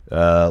crazy.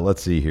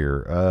 Let's see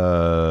here.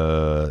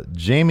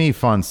 Jamie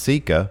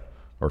Fonseca.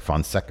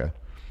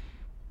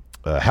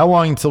 How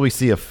long until we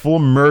see a full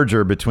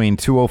merger between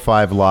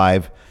 205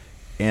 Live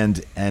and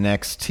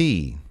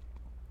NXT?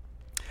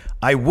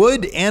 I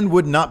would and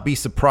would not be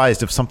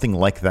surprised if something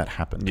like that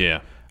happened.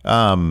 Yeah.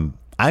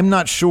 I'm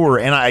not sure,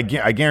 and I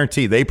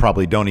guarantee they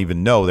probably don't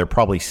even know. They're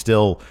probably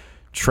still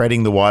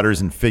treading the waters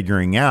and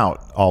figuring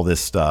out all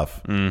this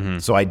stuff. Mm-hmm.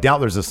 So I doubt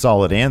there's a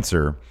solid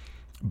answer.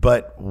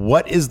 But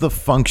what is the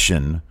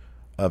function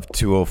of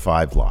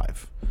 205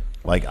 Live?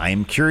 Like, I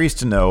am curious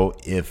to know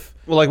if...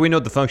 Well, like we know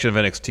what the function of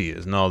NXT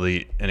is and all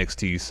the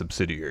NXT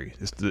subsidiaries.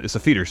 It's a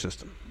feeder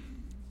system.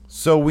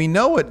 So we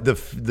know what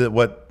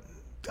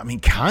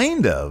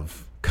kind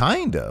of.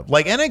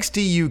 Like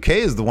NXT UK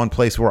is the one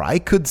place where I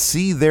could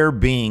see there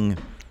being...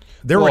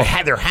 There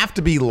have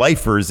to be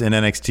lifers in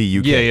NXT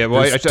UK. Yeah.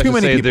 Well, I should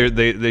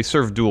say they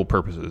serve dual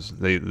purposes.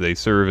 They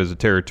serve as a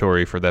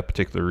territory for that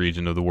particular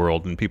region of the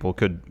world, and people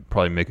could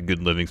probably make a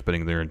good living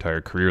spending their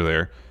entire career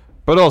there.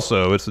 But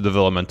also, it's a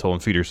developmental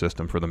and feeder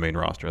system for the main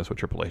roster. That's what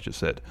Triple H has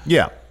said.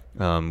 Yeah.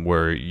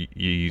 Where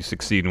you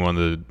succeed in one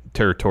of the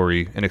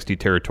NXT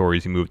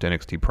territories, you move to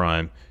NXT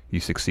Prime, you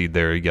succeed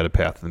there, you get a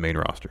path to the main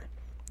roster.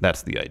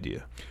 That's the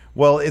idea.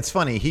 Well, it's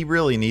funny. He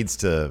really needs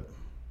to...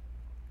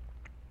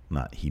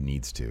 Not he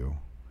needs to.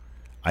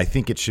 I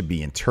think it should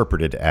be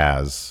interpreted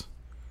as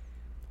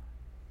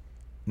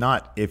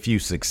not if you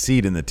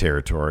succeed in the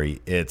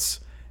territory.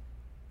 It's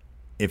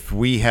if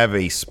we have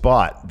a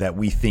spot that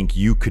we think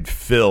you could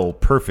fill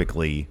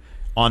perfectly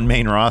on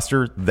main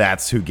roster,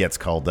 that's who gets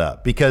called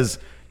up. Because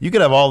you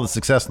could have all the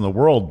success in the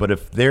world, but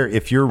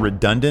if you're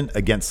redundant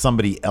against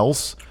somebody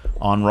else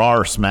on Raw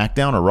or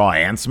SmackDown, or Raw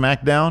and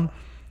SmackDown,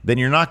 then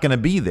you're not going to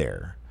be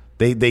there.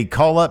 They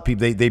call up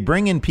people. They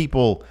bring in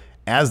people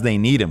as they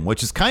need him,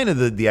 which is kind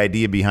of the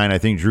idea behind, I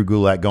think, Drew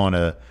Gulak going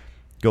to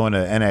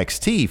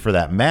NXT for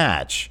that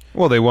match.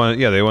 Well, they want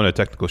a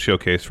technical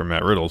showcase for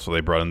Matt Riddle, so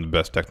they brought in the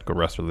best technical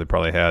wrestler they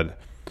probably had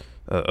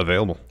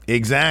available.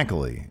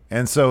 Exactly,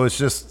 and so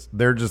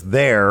they're just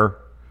there.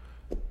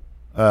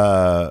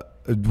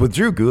 With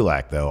Drew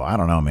Gulak, though, I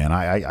don't know, man.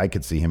 I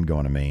could see him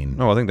going to main.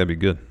 Oh, I think that'd be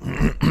good.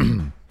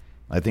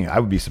 I think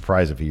I would be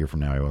surprised if a year from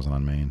now he wasn't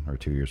on main, or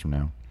 2 years from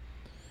now.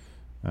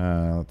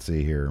 Let's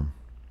see here.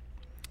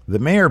 The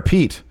Mayor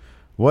Pete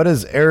What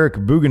is Eric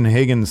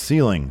Bugenhagen's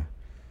ceiling?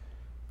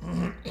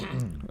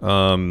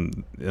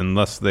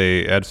 Unless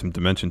they add some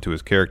dimension to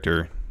his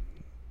character.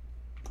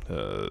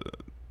 I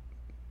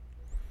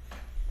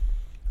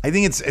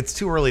think it's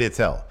too early to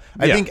tell.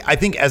 I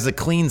think as a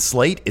clean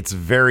slate, it's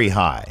very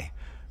high.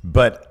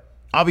 But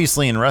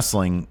obviously in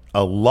wrestling,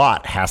 a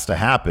lot has to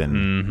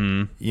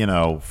happen,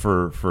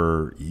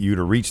 for you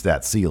to reach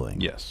that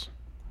ceiling. Yes.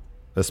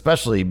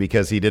 Especially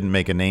because he didn't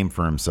make a name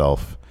for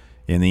himself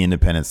in the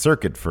independent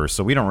circuit first.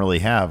 So we don't really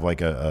have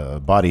like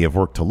a body of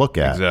work to look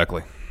at.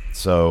 Exactly.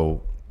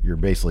 So you're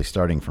basically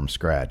starting from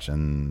scratch,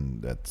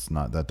 and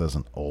that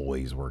doesn't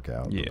always work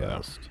out the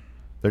best.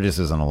 There just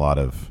isn't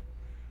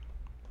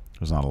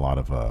there's not a lot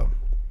of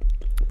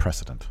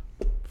precedent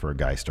for a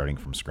guy starting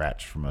from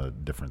scratch from a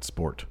different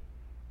sport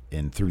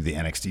through the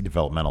NXT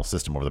developmental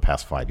system over the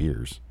past 5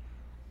 years.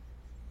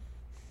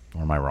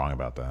 Or am I wrong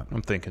about that?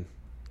 I'm thinking.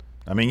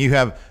 I mean, you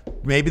have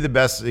maybe the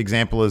best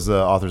example is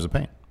Authors of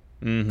Pain.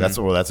 Mm-hmm.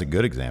 That's a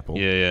good example.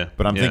 Yeah.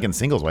 But I'm thinking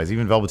singles wise,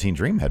 even Velveteen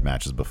Dream had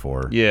matches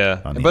before. Yeah,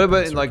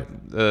 but like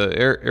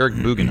Eric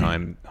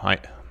Bugenhagen.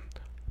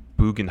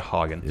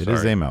 It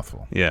is a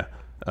mouthful. Yeah.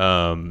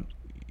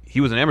 He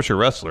was an amateur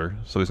wrestler,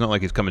 so it's not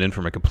like he's coming in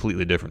from a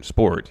completely different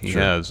sport. He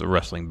has a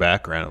wrestling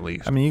background at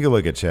least. I mean, you could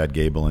look at Chad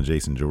Gable and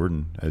Jason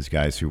Jordan as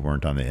guys who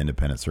weren't on the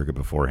independent circuit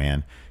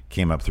beforehand,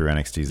 came up through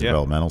NXT's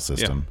developmental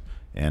system. Yeah.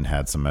 And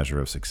had some measure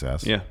of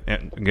success. Yeah,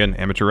 and again,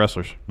 amateur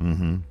wrestlers.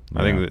 Mm-hmm.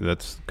 I think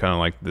that's kind of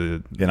like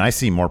the... And I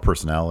see more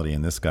personality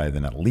in this guy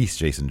than at least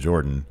Jason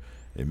Jordan.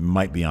 It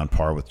might be on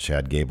par with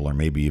Chad Gable, or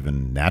maybe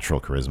even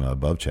natural charisma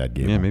above Chad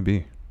Gable. Yeah,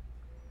 maybe.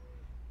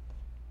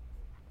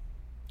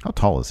 How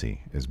tall is he,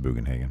 is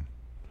Bugenhagen?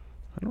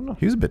 I don't know.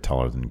 He was a bit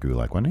taller than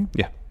Gulak, wasn't he?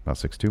 Yeah. About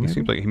 6'2", maybe? He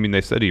seems like,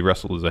 they said he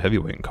wrestled as a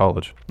heavyweight in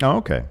college. Oh,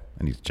 okay.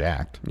 And he's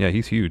jacked. Yeah,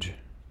 he's huge.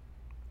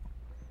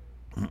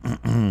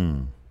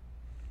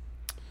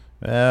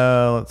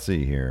 Let's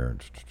see here.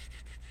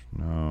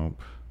 Nope.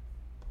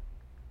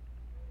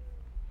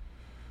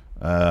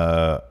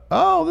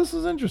 This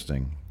is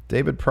interesting.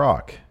 David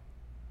Prock.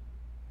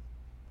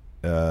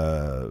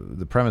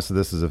 The premise of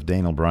this is if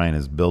Daniel Bryan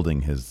is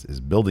building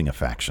a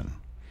faction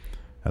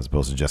as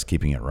opposed to just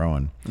keeping it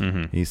rowing.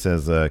 Mm-hmm. He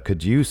says,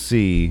 could you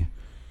see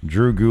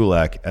Drew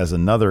Gulak as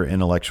another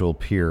intellectual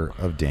peer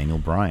of Daniel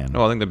Bryan?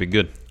 Oh, I think that'd be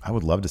good. I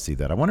would love to see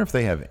that. I wonder if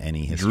they have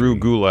any history. Drew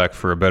Gulak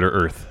for a better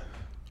Earth.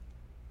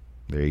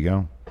 There you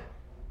go.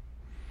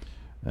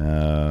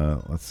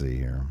 Let's see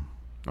here.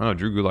 I know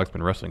Drew Gulak's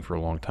been wrestling for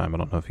a long time. I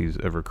don't know if he's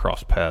ever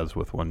crossed paths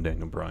with one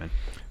Daniel Bryan.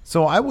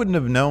 So I wouldn't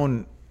have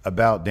known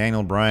about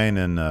Daniel Bryan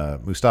and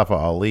Mustafa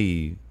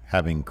Ali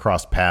having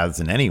crossed paths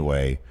in any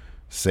way,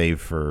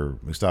 save for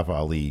Mustafa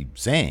Ali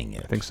saying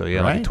it. I think so, yeah,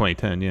 right? like in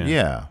 2010,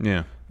 yeah.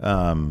 Yeah.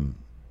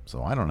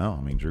 So I don't know.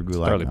 I mean, Drew Gulak. It's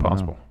entirely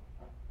possible.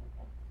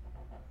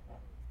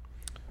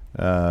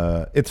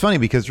 It's funny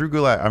because Drew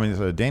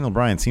Gulak, Daniel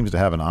Bryan seems to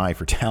have an eye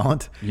for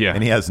talent. Yeah.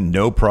 And he has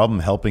no problem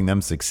helping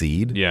them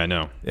succeed. Yeah, I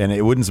know. And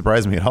it wouldn't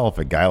surprise me at all if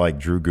a guy like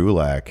Drew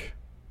Gulak.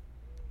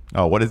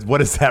 Oh, what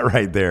is that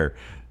right there?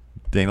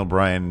 Daniel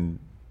Bryan.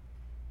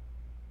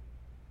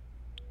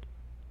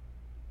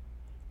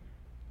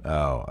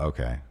 Oh,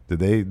 okay. Did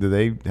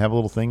they have a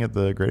little thing at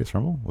the Greatest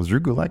Rumble? Was Drew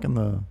Gulak in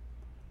the...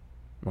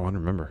 Oh, I don't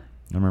remember.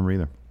 I don't remember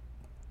either.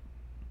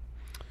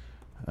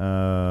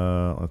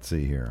 Let's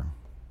see here.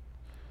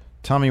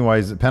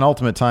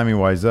 Penultimate Tommy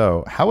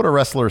Wiseau. How would a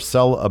wrestler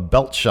sell a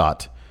belt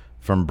shot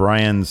from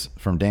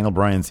Daniel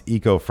Bryan's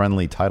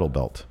eco-friendly title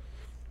belt?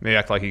 They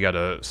act like he got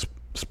a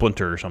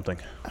splinter or something.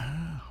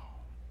 Oh.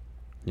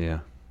 Yeah.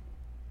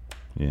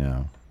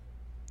 Yeah.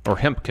 Or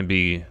hemp can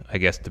be, I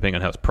guess, depending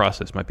on how it's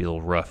processed, might be a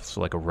little rough.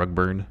 So like a rug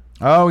burn.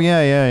 Oh,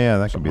 yeah.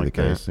 That could be the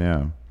case,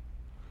 yeah.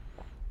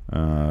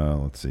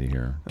 Let's see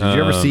here. Did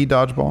you ever see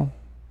Dodgeball?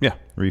 Yeah.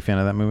 Were you a fan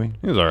of that movie?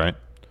 It was all right.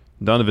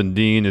 Donovan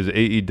Dean is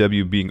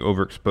AEW being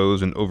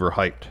overexposed and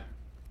overhyped.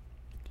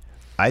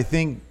 I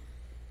think,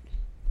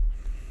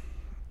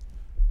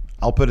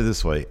 I'll put it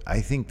this way. I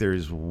think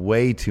there's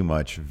way too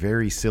much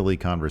very silly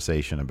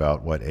conversation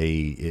about what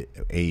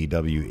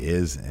AEW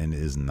is and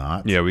is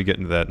not. Yeah, we get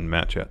into that in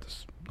Matt Chat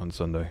on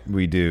Sunday.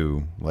 We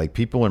do. Like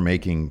they've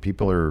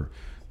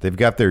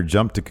got their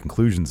jump to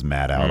conclusions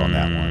mat out on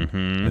that one.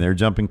 And they're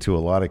jumping to a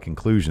lot of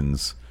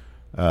conclusions.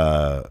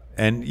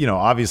 And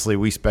obviously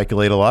we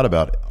speculate a lot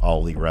about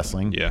All Elite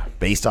Wrestling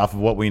based off of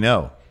what we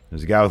know.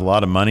 There's a guy with a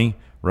lot of money.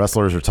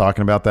 Wrestlers are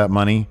talking about that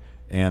money,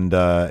 and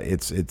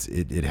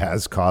it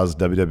has caused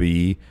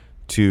WWE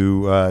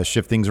to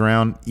shift things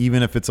around,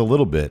 even if it's a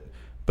little bit.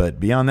 But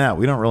beyond that,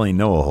 we don't really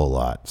know a whole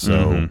lot.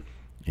 So,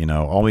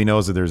 all we know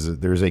is that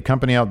there's a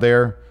company out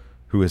there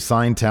who has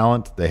signed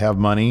talent. They have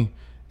money,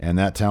 and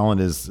that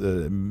talent is,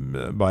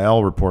 by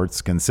all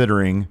reports,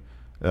 considering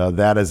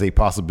that as a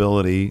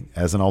possibility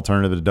as an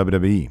alternative to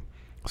WWE.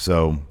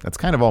 So that's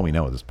kind of all we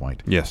know at this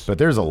point. Yes. But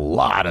there's a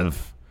lot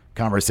of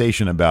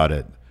conversation about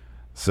it.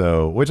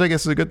 So, which I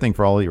guess is a good thing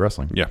for All Elite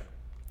Wrestling. Yeah.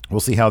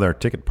 We'll see how their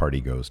ticket party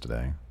goes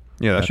today.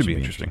 Yeah, that should be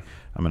interesting.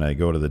 I'm going to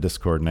go to the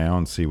Discord now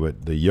and see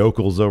what the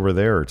yokels over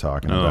there are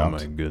talking about. Oh,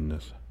 my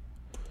goodness.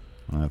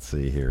 Let's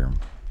see here.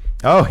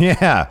 Oh,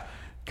 yeah.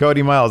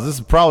 Cody Miles. This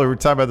is probably, we're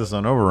talking about this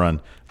on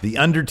Overrun. The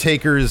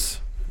Undertaker's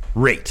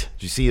rate.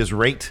 Did you see his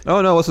rate?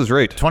 Oh, no. What's his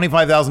rate?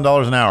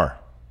 $25,000 an hour.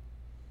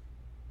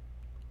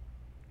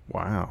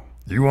 Wow.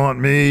 You want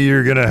me?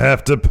 You're going to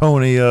have to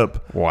pony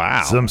up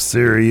some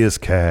serious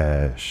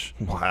cash.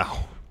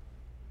 Wow.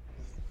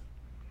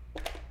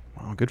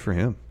 Wow, good for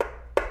him.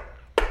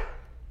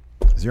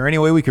 Is there any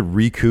way we could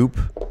recoup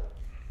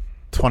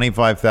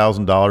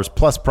 $25,000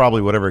 plus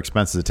probably whatever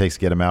expenses it takes to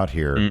get him out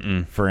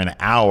here for an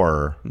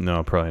hour?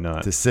 No, probably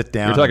not. To sit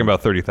down. You're talking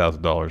about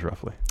 $30,000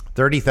 roughly.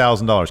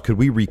 $30,000. Could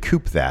we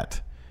recoup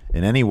that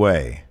in any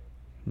way?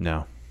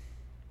 No.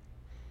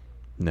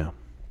 No.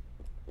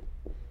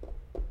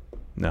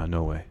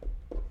 No way.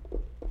 I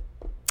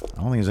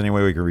don't think there's any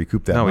way we can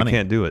recoup that money. No, we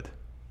can't do it.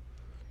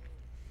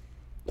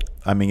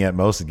 I mean, at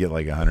most, it'd get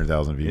like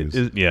 100,000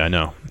 views. Yeah, I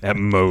know. At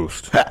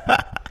most.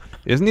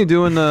 Isn't he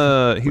doing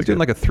he's doing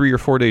like a 3 or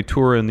 4 day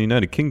tour in the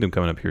United Kingdom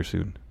coming up here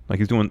soon. Like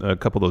he's doing a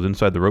couple of those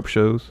Inside the Rope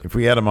shows. If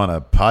we had him on a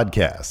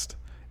podcast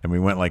and we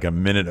went like a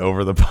minute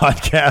over the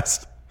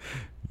podcast,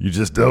 you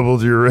just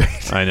doubled your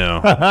rate. I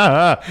know.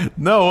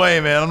 No way,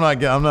 man. I'm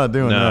not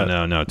doing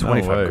that. No.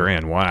 25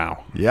 grand.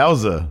 Wow.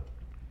 Yowza.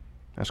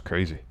 That's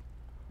crazy.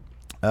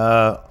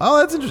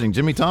 That's interesting.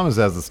 Jimmy Thomas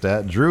has the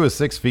stat. Drew is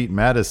 6 feet.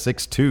 Matt is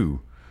 6'2".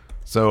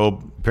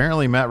 So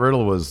apparently Matt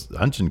Riddle was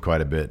hunching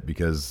quite a bit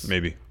because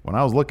maybe when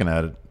I was looking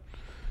at it,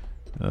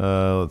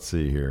 let's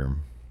see here.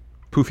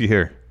 Poofy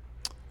hair.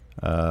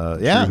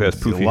 Yeah, Drew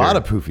has a lot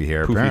of poofy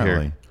hair,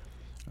 apparently.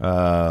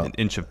 An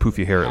inch of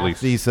poofy hair at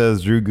least. He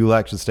says Drew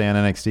Gulak should stay on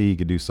NXT. He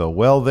could do so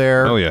well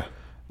there. Oh, yeah.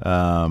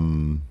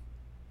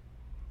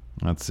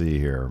 Let's see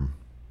here.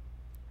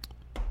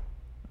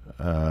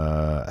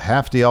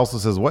 Hafty also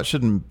says, what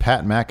should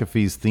Pat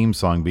McAfee's theme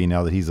song be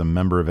now that he's a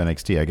member of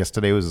NXT? I guess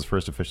today was his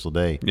first official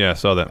day. Yeah, I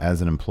saw that.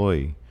 As an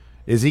employee.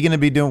 Is he going to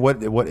be doing,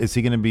 what is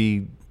he going to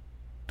be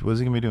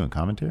doing?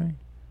 Commentary?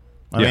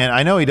 I mean,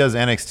 I know he does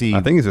NXT. I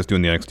think he's just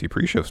doing the NXT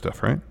pre-show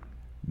stuff, right?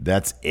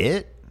 That's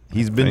it?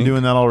 He's been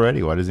doing that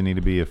already. Why does he need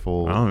to be a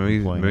full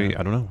employee?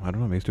 I don't know. I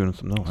don't know. Maybe he's doing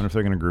something else. I wonder if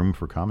they're going to groom him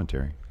for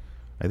commentary.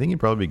 I think he'd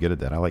probably be good at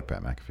that. I like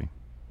Pat McAfee.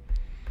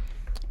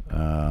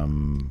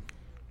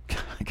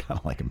 I kind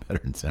of like him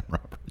better than Sam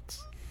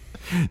Roberts.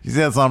 You see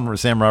that song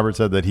Sam Roberts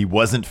said that he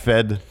wasn't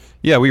fed?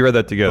 Yeah, we read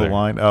that together. The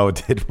line. Oh,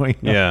 did we?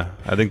 Yeah,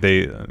 I think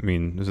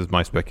this is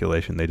my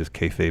speculation. They just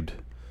kayfabed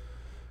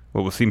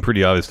what would seem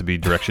pretty obvious to be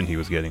direction he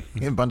was getting.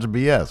 A bunch of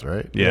BS,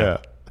 right? Yeah.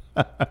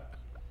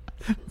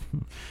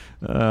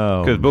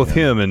 Oh, because both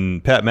him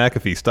and Pat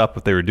McAfee stopped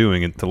what they were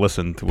doing to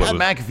listen to what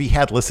Pat McAfee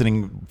had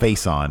listening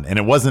face on, and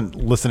it wasn't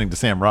listening to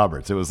Sam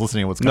Roberts. It was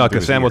listening to what's coming. No,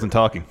 because Sam wasn't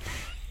talking.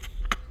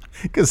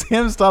 Because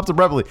Sam stopped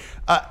abruptly.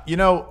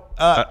 No,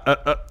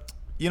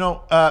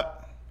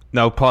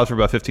 pause for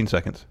about 15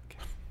 seconds.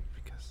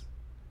 Because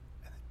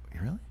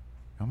really? You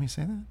want me to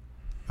say that?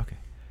 Okay.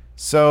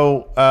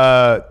 So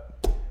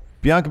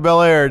Bianca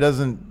Belair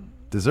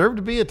doesn't deserve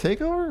to be a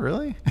takeover,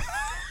 really?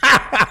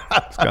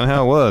 That's kind of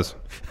how it was.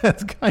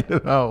 That's kind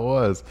of how it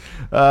was.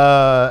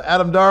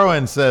 Adam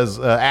Darwin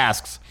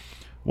asks,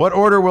 what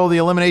order will the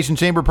Elimination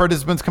Chamber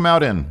participants come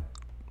out in?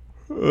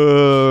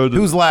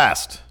 Who's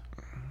last?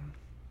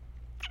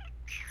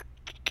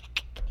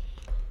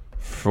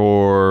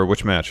 For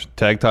which match?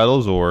 Tag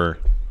titles or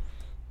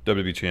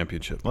WWE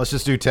Championship? Let's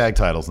just do tag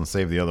titles and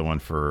save the other one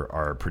for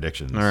our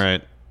predictions. All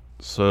right.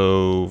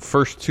 So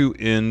first two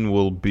in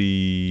will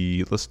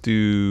be, let's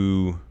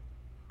do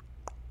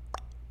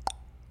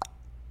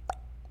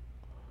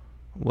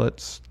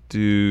Riot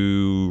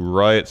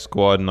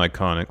Squad and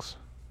Iconics.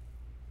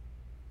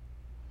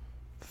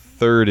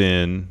 Third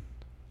in,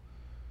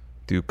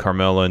 do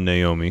Carmella and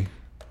Naomi.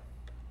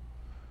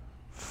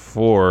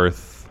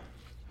 Fourth,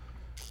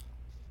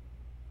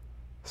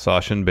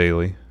 Sasha and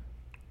Bailey.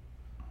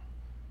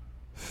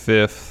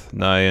 Fifth,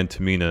 Nia and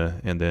Tamina,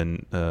 and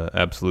then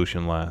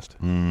Absolution last.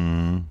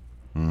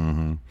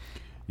 Mm-hmm.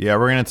 Yeah,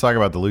 we're going to talk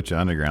about the Lucha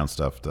Underground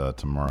stuff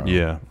tomorrow.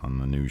 Yeah. On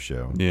the news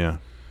show. Yeah.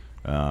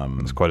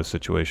 It's quite a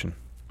situation.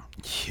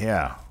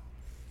 Yeah.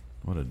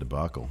 What a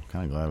debacle.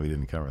 Kind of glad we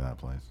didn't cover that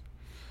place.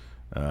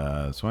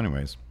 So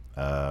anyways,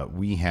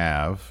 we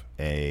have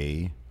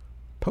a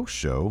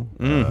post-show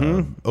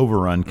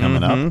overrun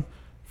coming up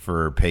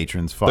for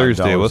patrons. $5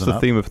 Thursday. What's the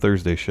up. theme of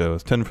Thursday's show?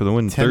 It's 10 for the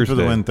win 10 Thursday. for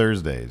the win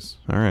Thursdays.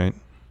 All right.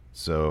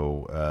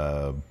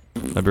 So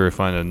I better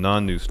find a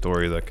non-news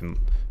story that can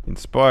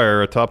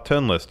inspire a top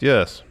 10 list.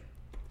 Yes.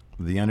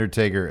 The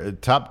Undertaker,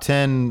 top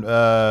 10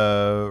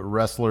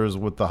 wrestlers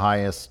with the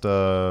highest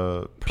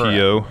per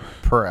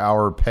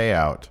hour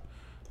payout,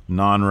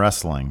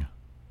 non-wrestling.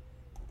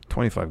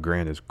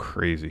 $25,000 is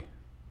crazy.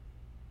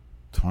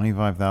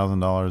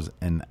 $25,000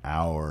 an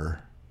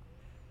hour.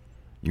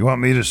 You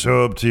want me to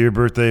show up to your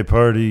birthday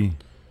party?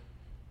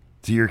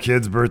 To your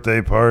kid's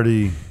birthday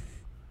party?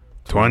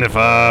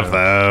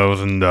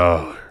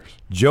 $25,000.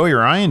 Joey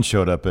Ryan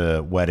showed up at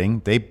a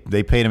wedding. They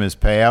paid him his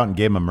payout and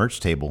gave him a merch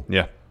table.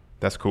 Yeah,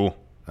 that's cool.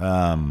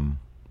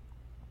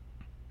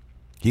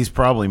 He's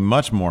probably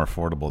much more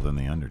affordable than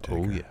the Undertaker.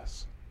 Oh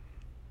yes.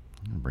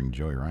 Bring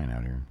Joey Ryan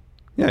out here.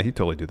 Yeah, he'd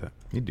totally do that.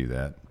 He'd do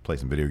that. Play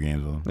some video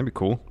games with him. That'd be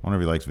cool. I wonder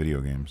if he likes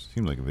video games.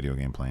 Seems like a video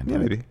game playing. Yeah,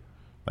 maybe.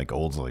 Like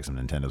old, like some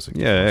Nintendo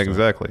 64. Yeah,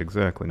 stuff.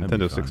 exactly.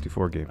 Nintendo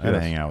 64 games. I'd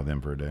hang out with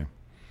him for a day.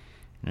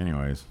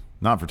 Anyways,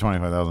 not for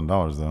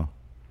 $25,000 though.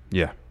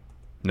 Yeah.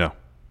 No.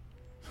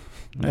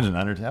 Imagine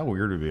Undertaker. How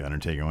weird would it be?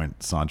 Undertaker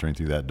went sauntering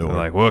through that door. They're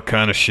like, what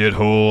kind of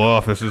shithole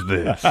office is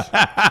this?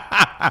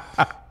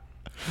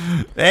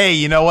 Hey,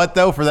 you know what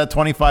though? For that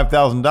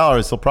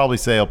 $25,000, he'll probably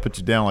say, "I'll put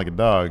you down like a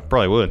dog."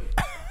 Probably would.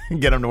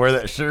 Get him to wear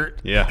that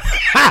shirt. Yeah.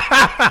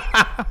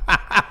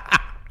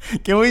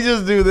 Can we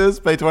just do this?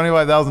 Pay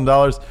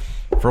 $25,000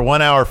 for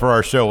 1 hour for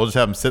our show. We'll just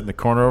have him sit in the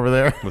corner over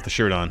there with the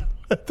shirt on.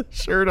 The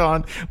shirt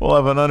on. We'll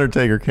have an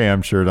Undertaker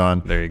cam shirt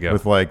on. There you go.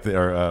 With like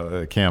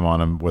a cam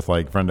on him with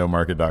like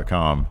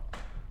friendomarket.com.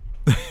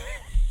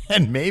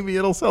 And maybe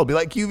it'll sell. Be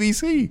like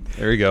QVC.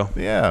 There you go.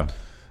 Yeah.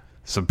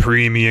 Some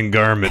premium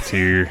garments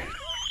here.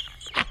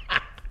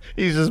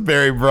 He's just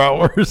Barry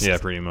Bratwurst. Yeah,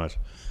 pretty much.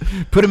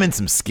 Put him in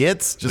some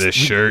skits. This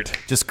shirt.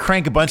 Just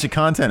crank a bunch of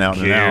content out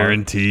in an hour.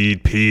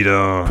 Guaranteed Pete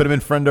on. Put him in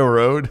Friendo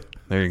Road.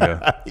 There you go.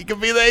 He could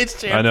be the H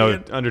champion. I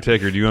know.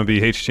 Undertaker, do you want to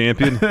be H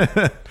champion?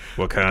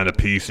 What kind of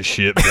piece of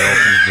shit belt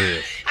is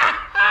this?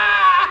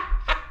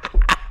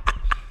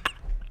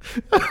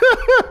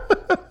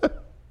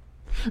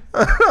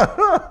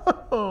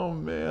 Oh,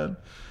 man.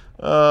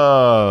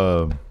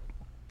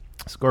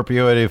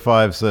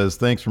 Scorpio885 says,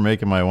 thanks for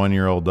making my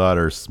 1-year-old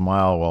daughter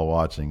smile while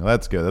watching. Well,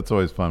 that's good. That's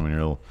always fun when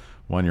your little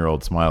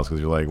 1-year-old smiles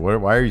because you're like,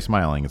 why are you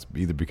smiling? It's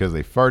either because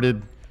they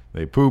farted,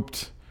 they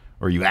pooped,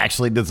 or you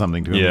actually did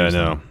something to him. Yeah, I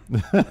know.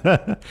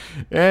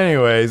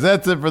 Anyways,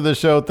 that's it for the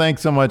show.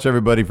 Thanks so much,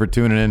 everybody, for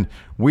tuning in.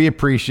 We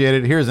appreciate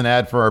it. Here's an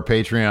ad for our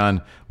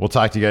Patreon. We'll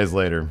talk to you guys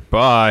later.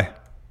 Bye.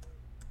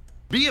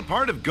 Be a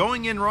part of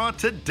Going In Raw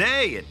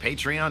today at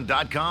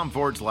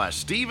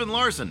patreon.com/Steven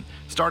Larson.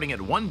 Starting at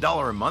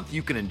 $1 a month,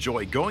 you can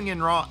enjoy Going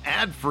In Raw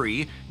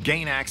ad-free,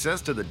 gain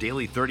access to the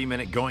daily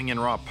 30-minute Going In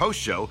Raw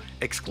post-show,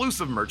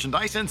 exclusive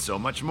merchandise, and so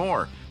much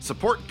more.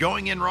 Support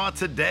Going In Raw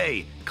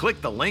today.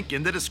 Click the link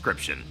in the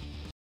description.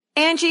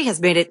 Angie has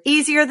made it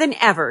easier than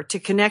ever to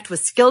connect with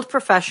skilled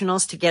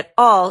professionals to get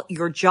all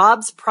your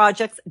jobs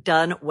projects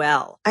done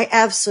well. I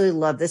absolutely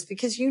love this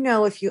because, you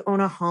know, if you own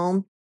a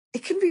home,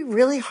 it can be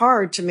really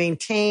hard to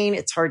maintain.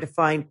 It's hard to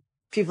find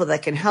people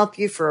that can help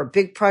you for a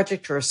big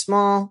project or a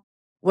small.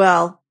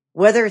 Well,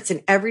 whether it's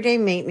in everyday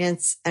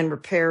maintenance and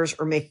repairs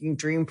or making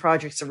dream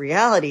projects a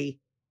reality,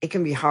 it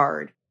can be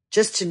hard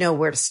just to know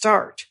where to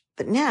start.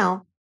 But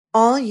now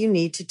all you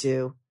need to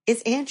do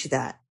is Angie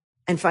that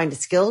and find a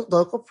skilled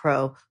local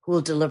pro who will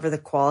deliver the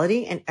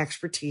quality and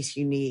expertise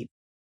you need.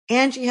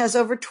 Angie has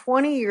over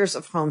 20 years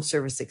of home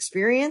service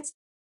experience,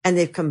 and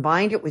they've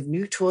combined it with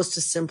new tools to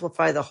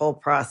simplify the whole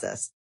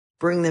process.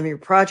 Bring them your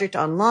project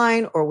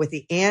online or with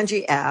the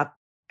Angie app,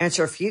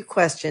 answer a few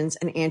questions,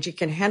 and Angie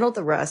can handle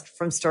the rest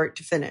from start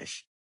to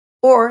finish.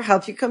 Or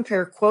help you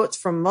compare quotes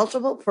from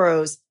multiple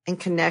pros and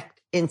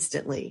connect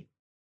instantly,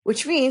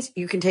 which means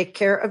you can take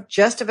care of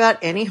just about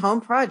any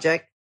home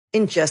project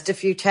in just a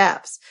few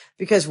taps.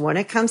 Because when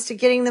it comes to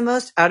getting the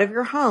most out of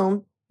your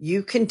home,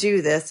 you can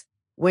do this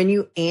when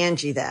you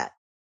Angie that.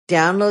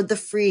 Download the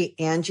free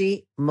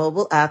Angie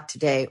mobile app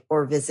today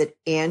or visit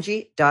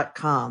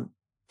Angie.com.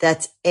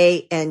 That's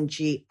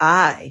ANGI.com.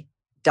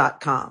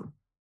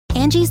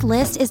 Angie's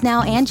List is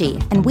now Angie,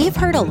 and we've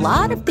heard a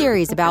lot of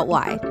theories about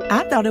why.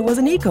 I thought it was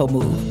an eco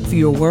move.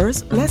 Fewer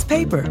words, less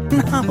paper.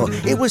 No,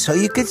 it was so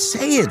you could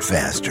say it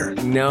faster.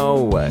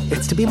 No,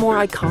 it's to be more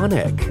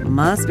iconic.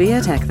 Must be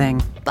a tech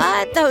thing.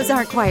 But those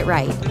aren't quite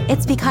right.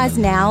 It's because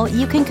now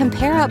you can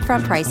compare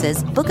upfront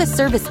prices, book a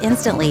service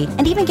instantly,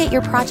 and even get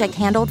your project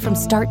handled from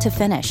start to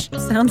finish.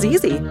 Sounds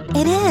easy.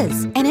 It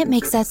is, and it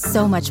makes us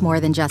so much more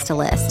than just a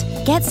list.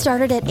 Get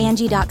started at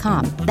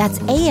Angie.com. That's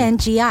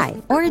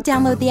ANGI, or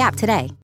download the app today.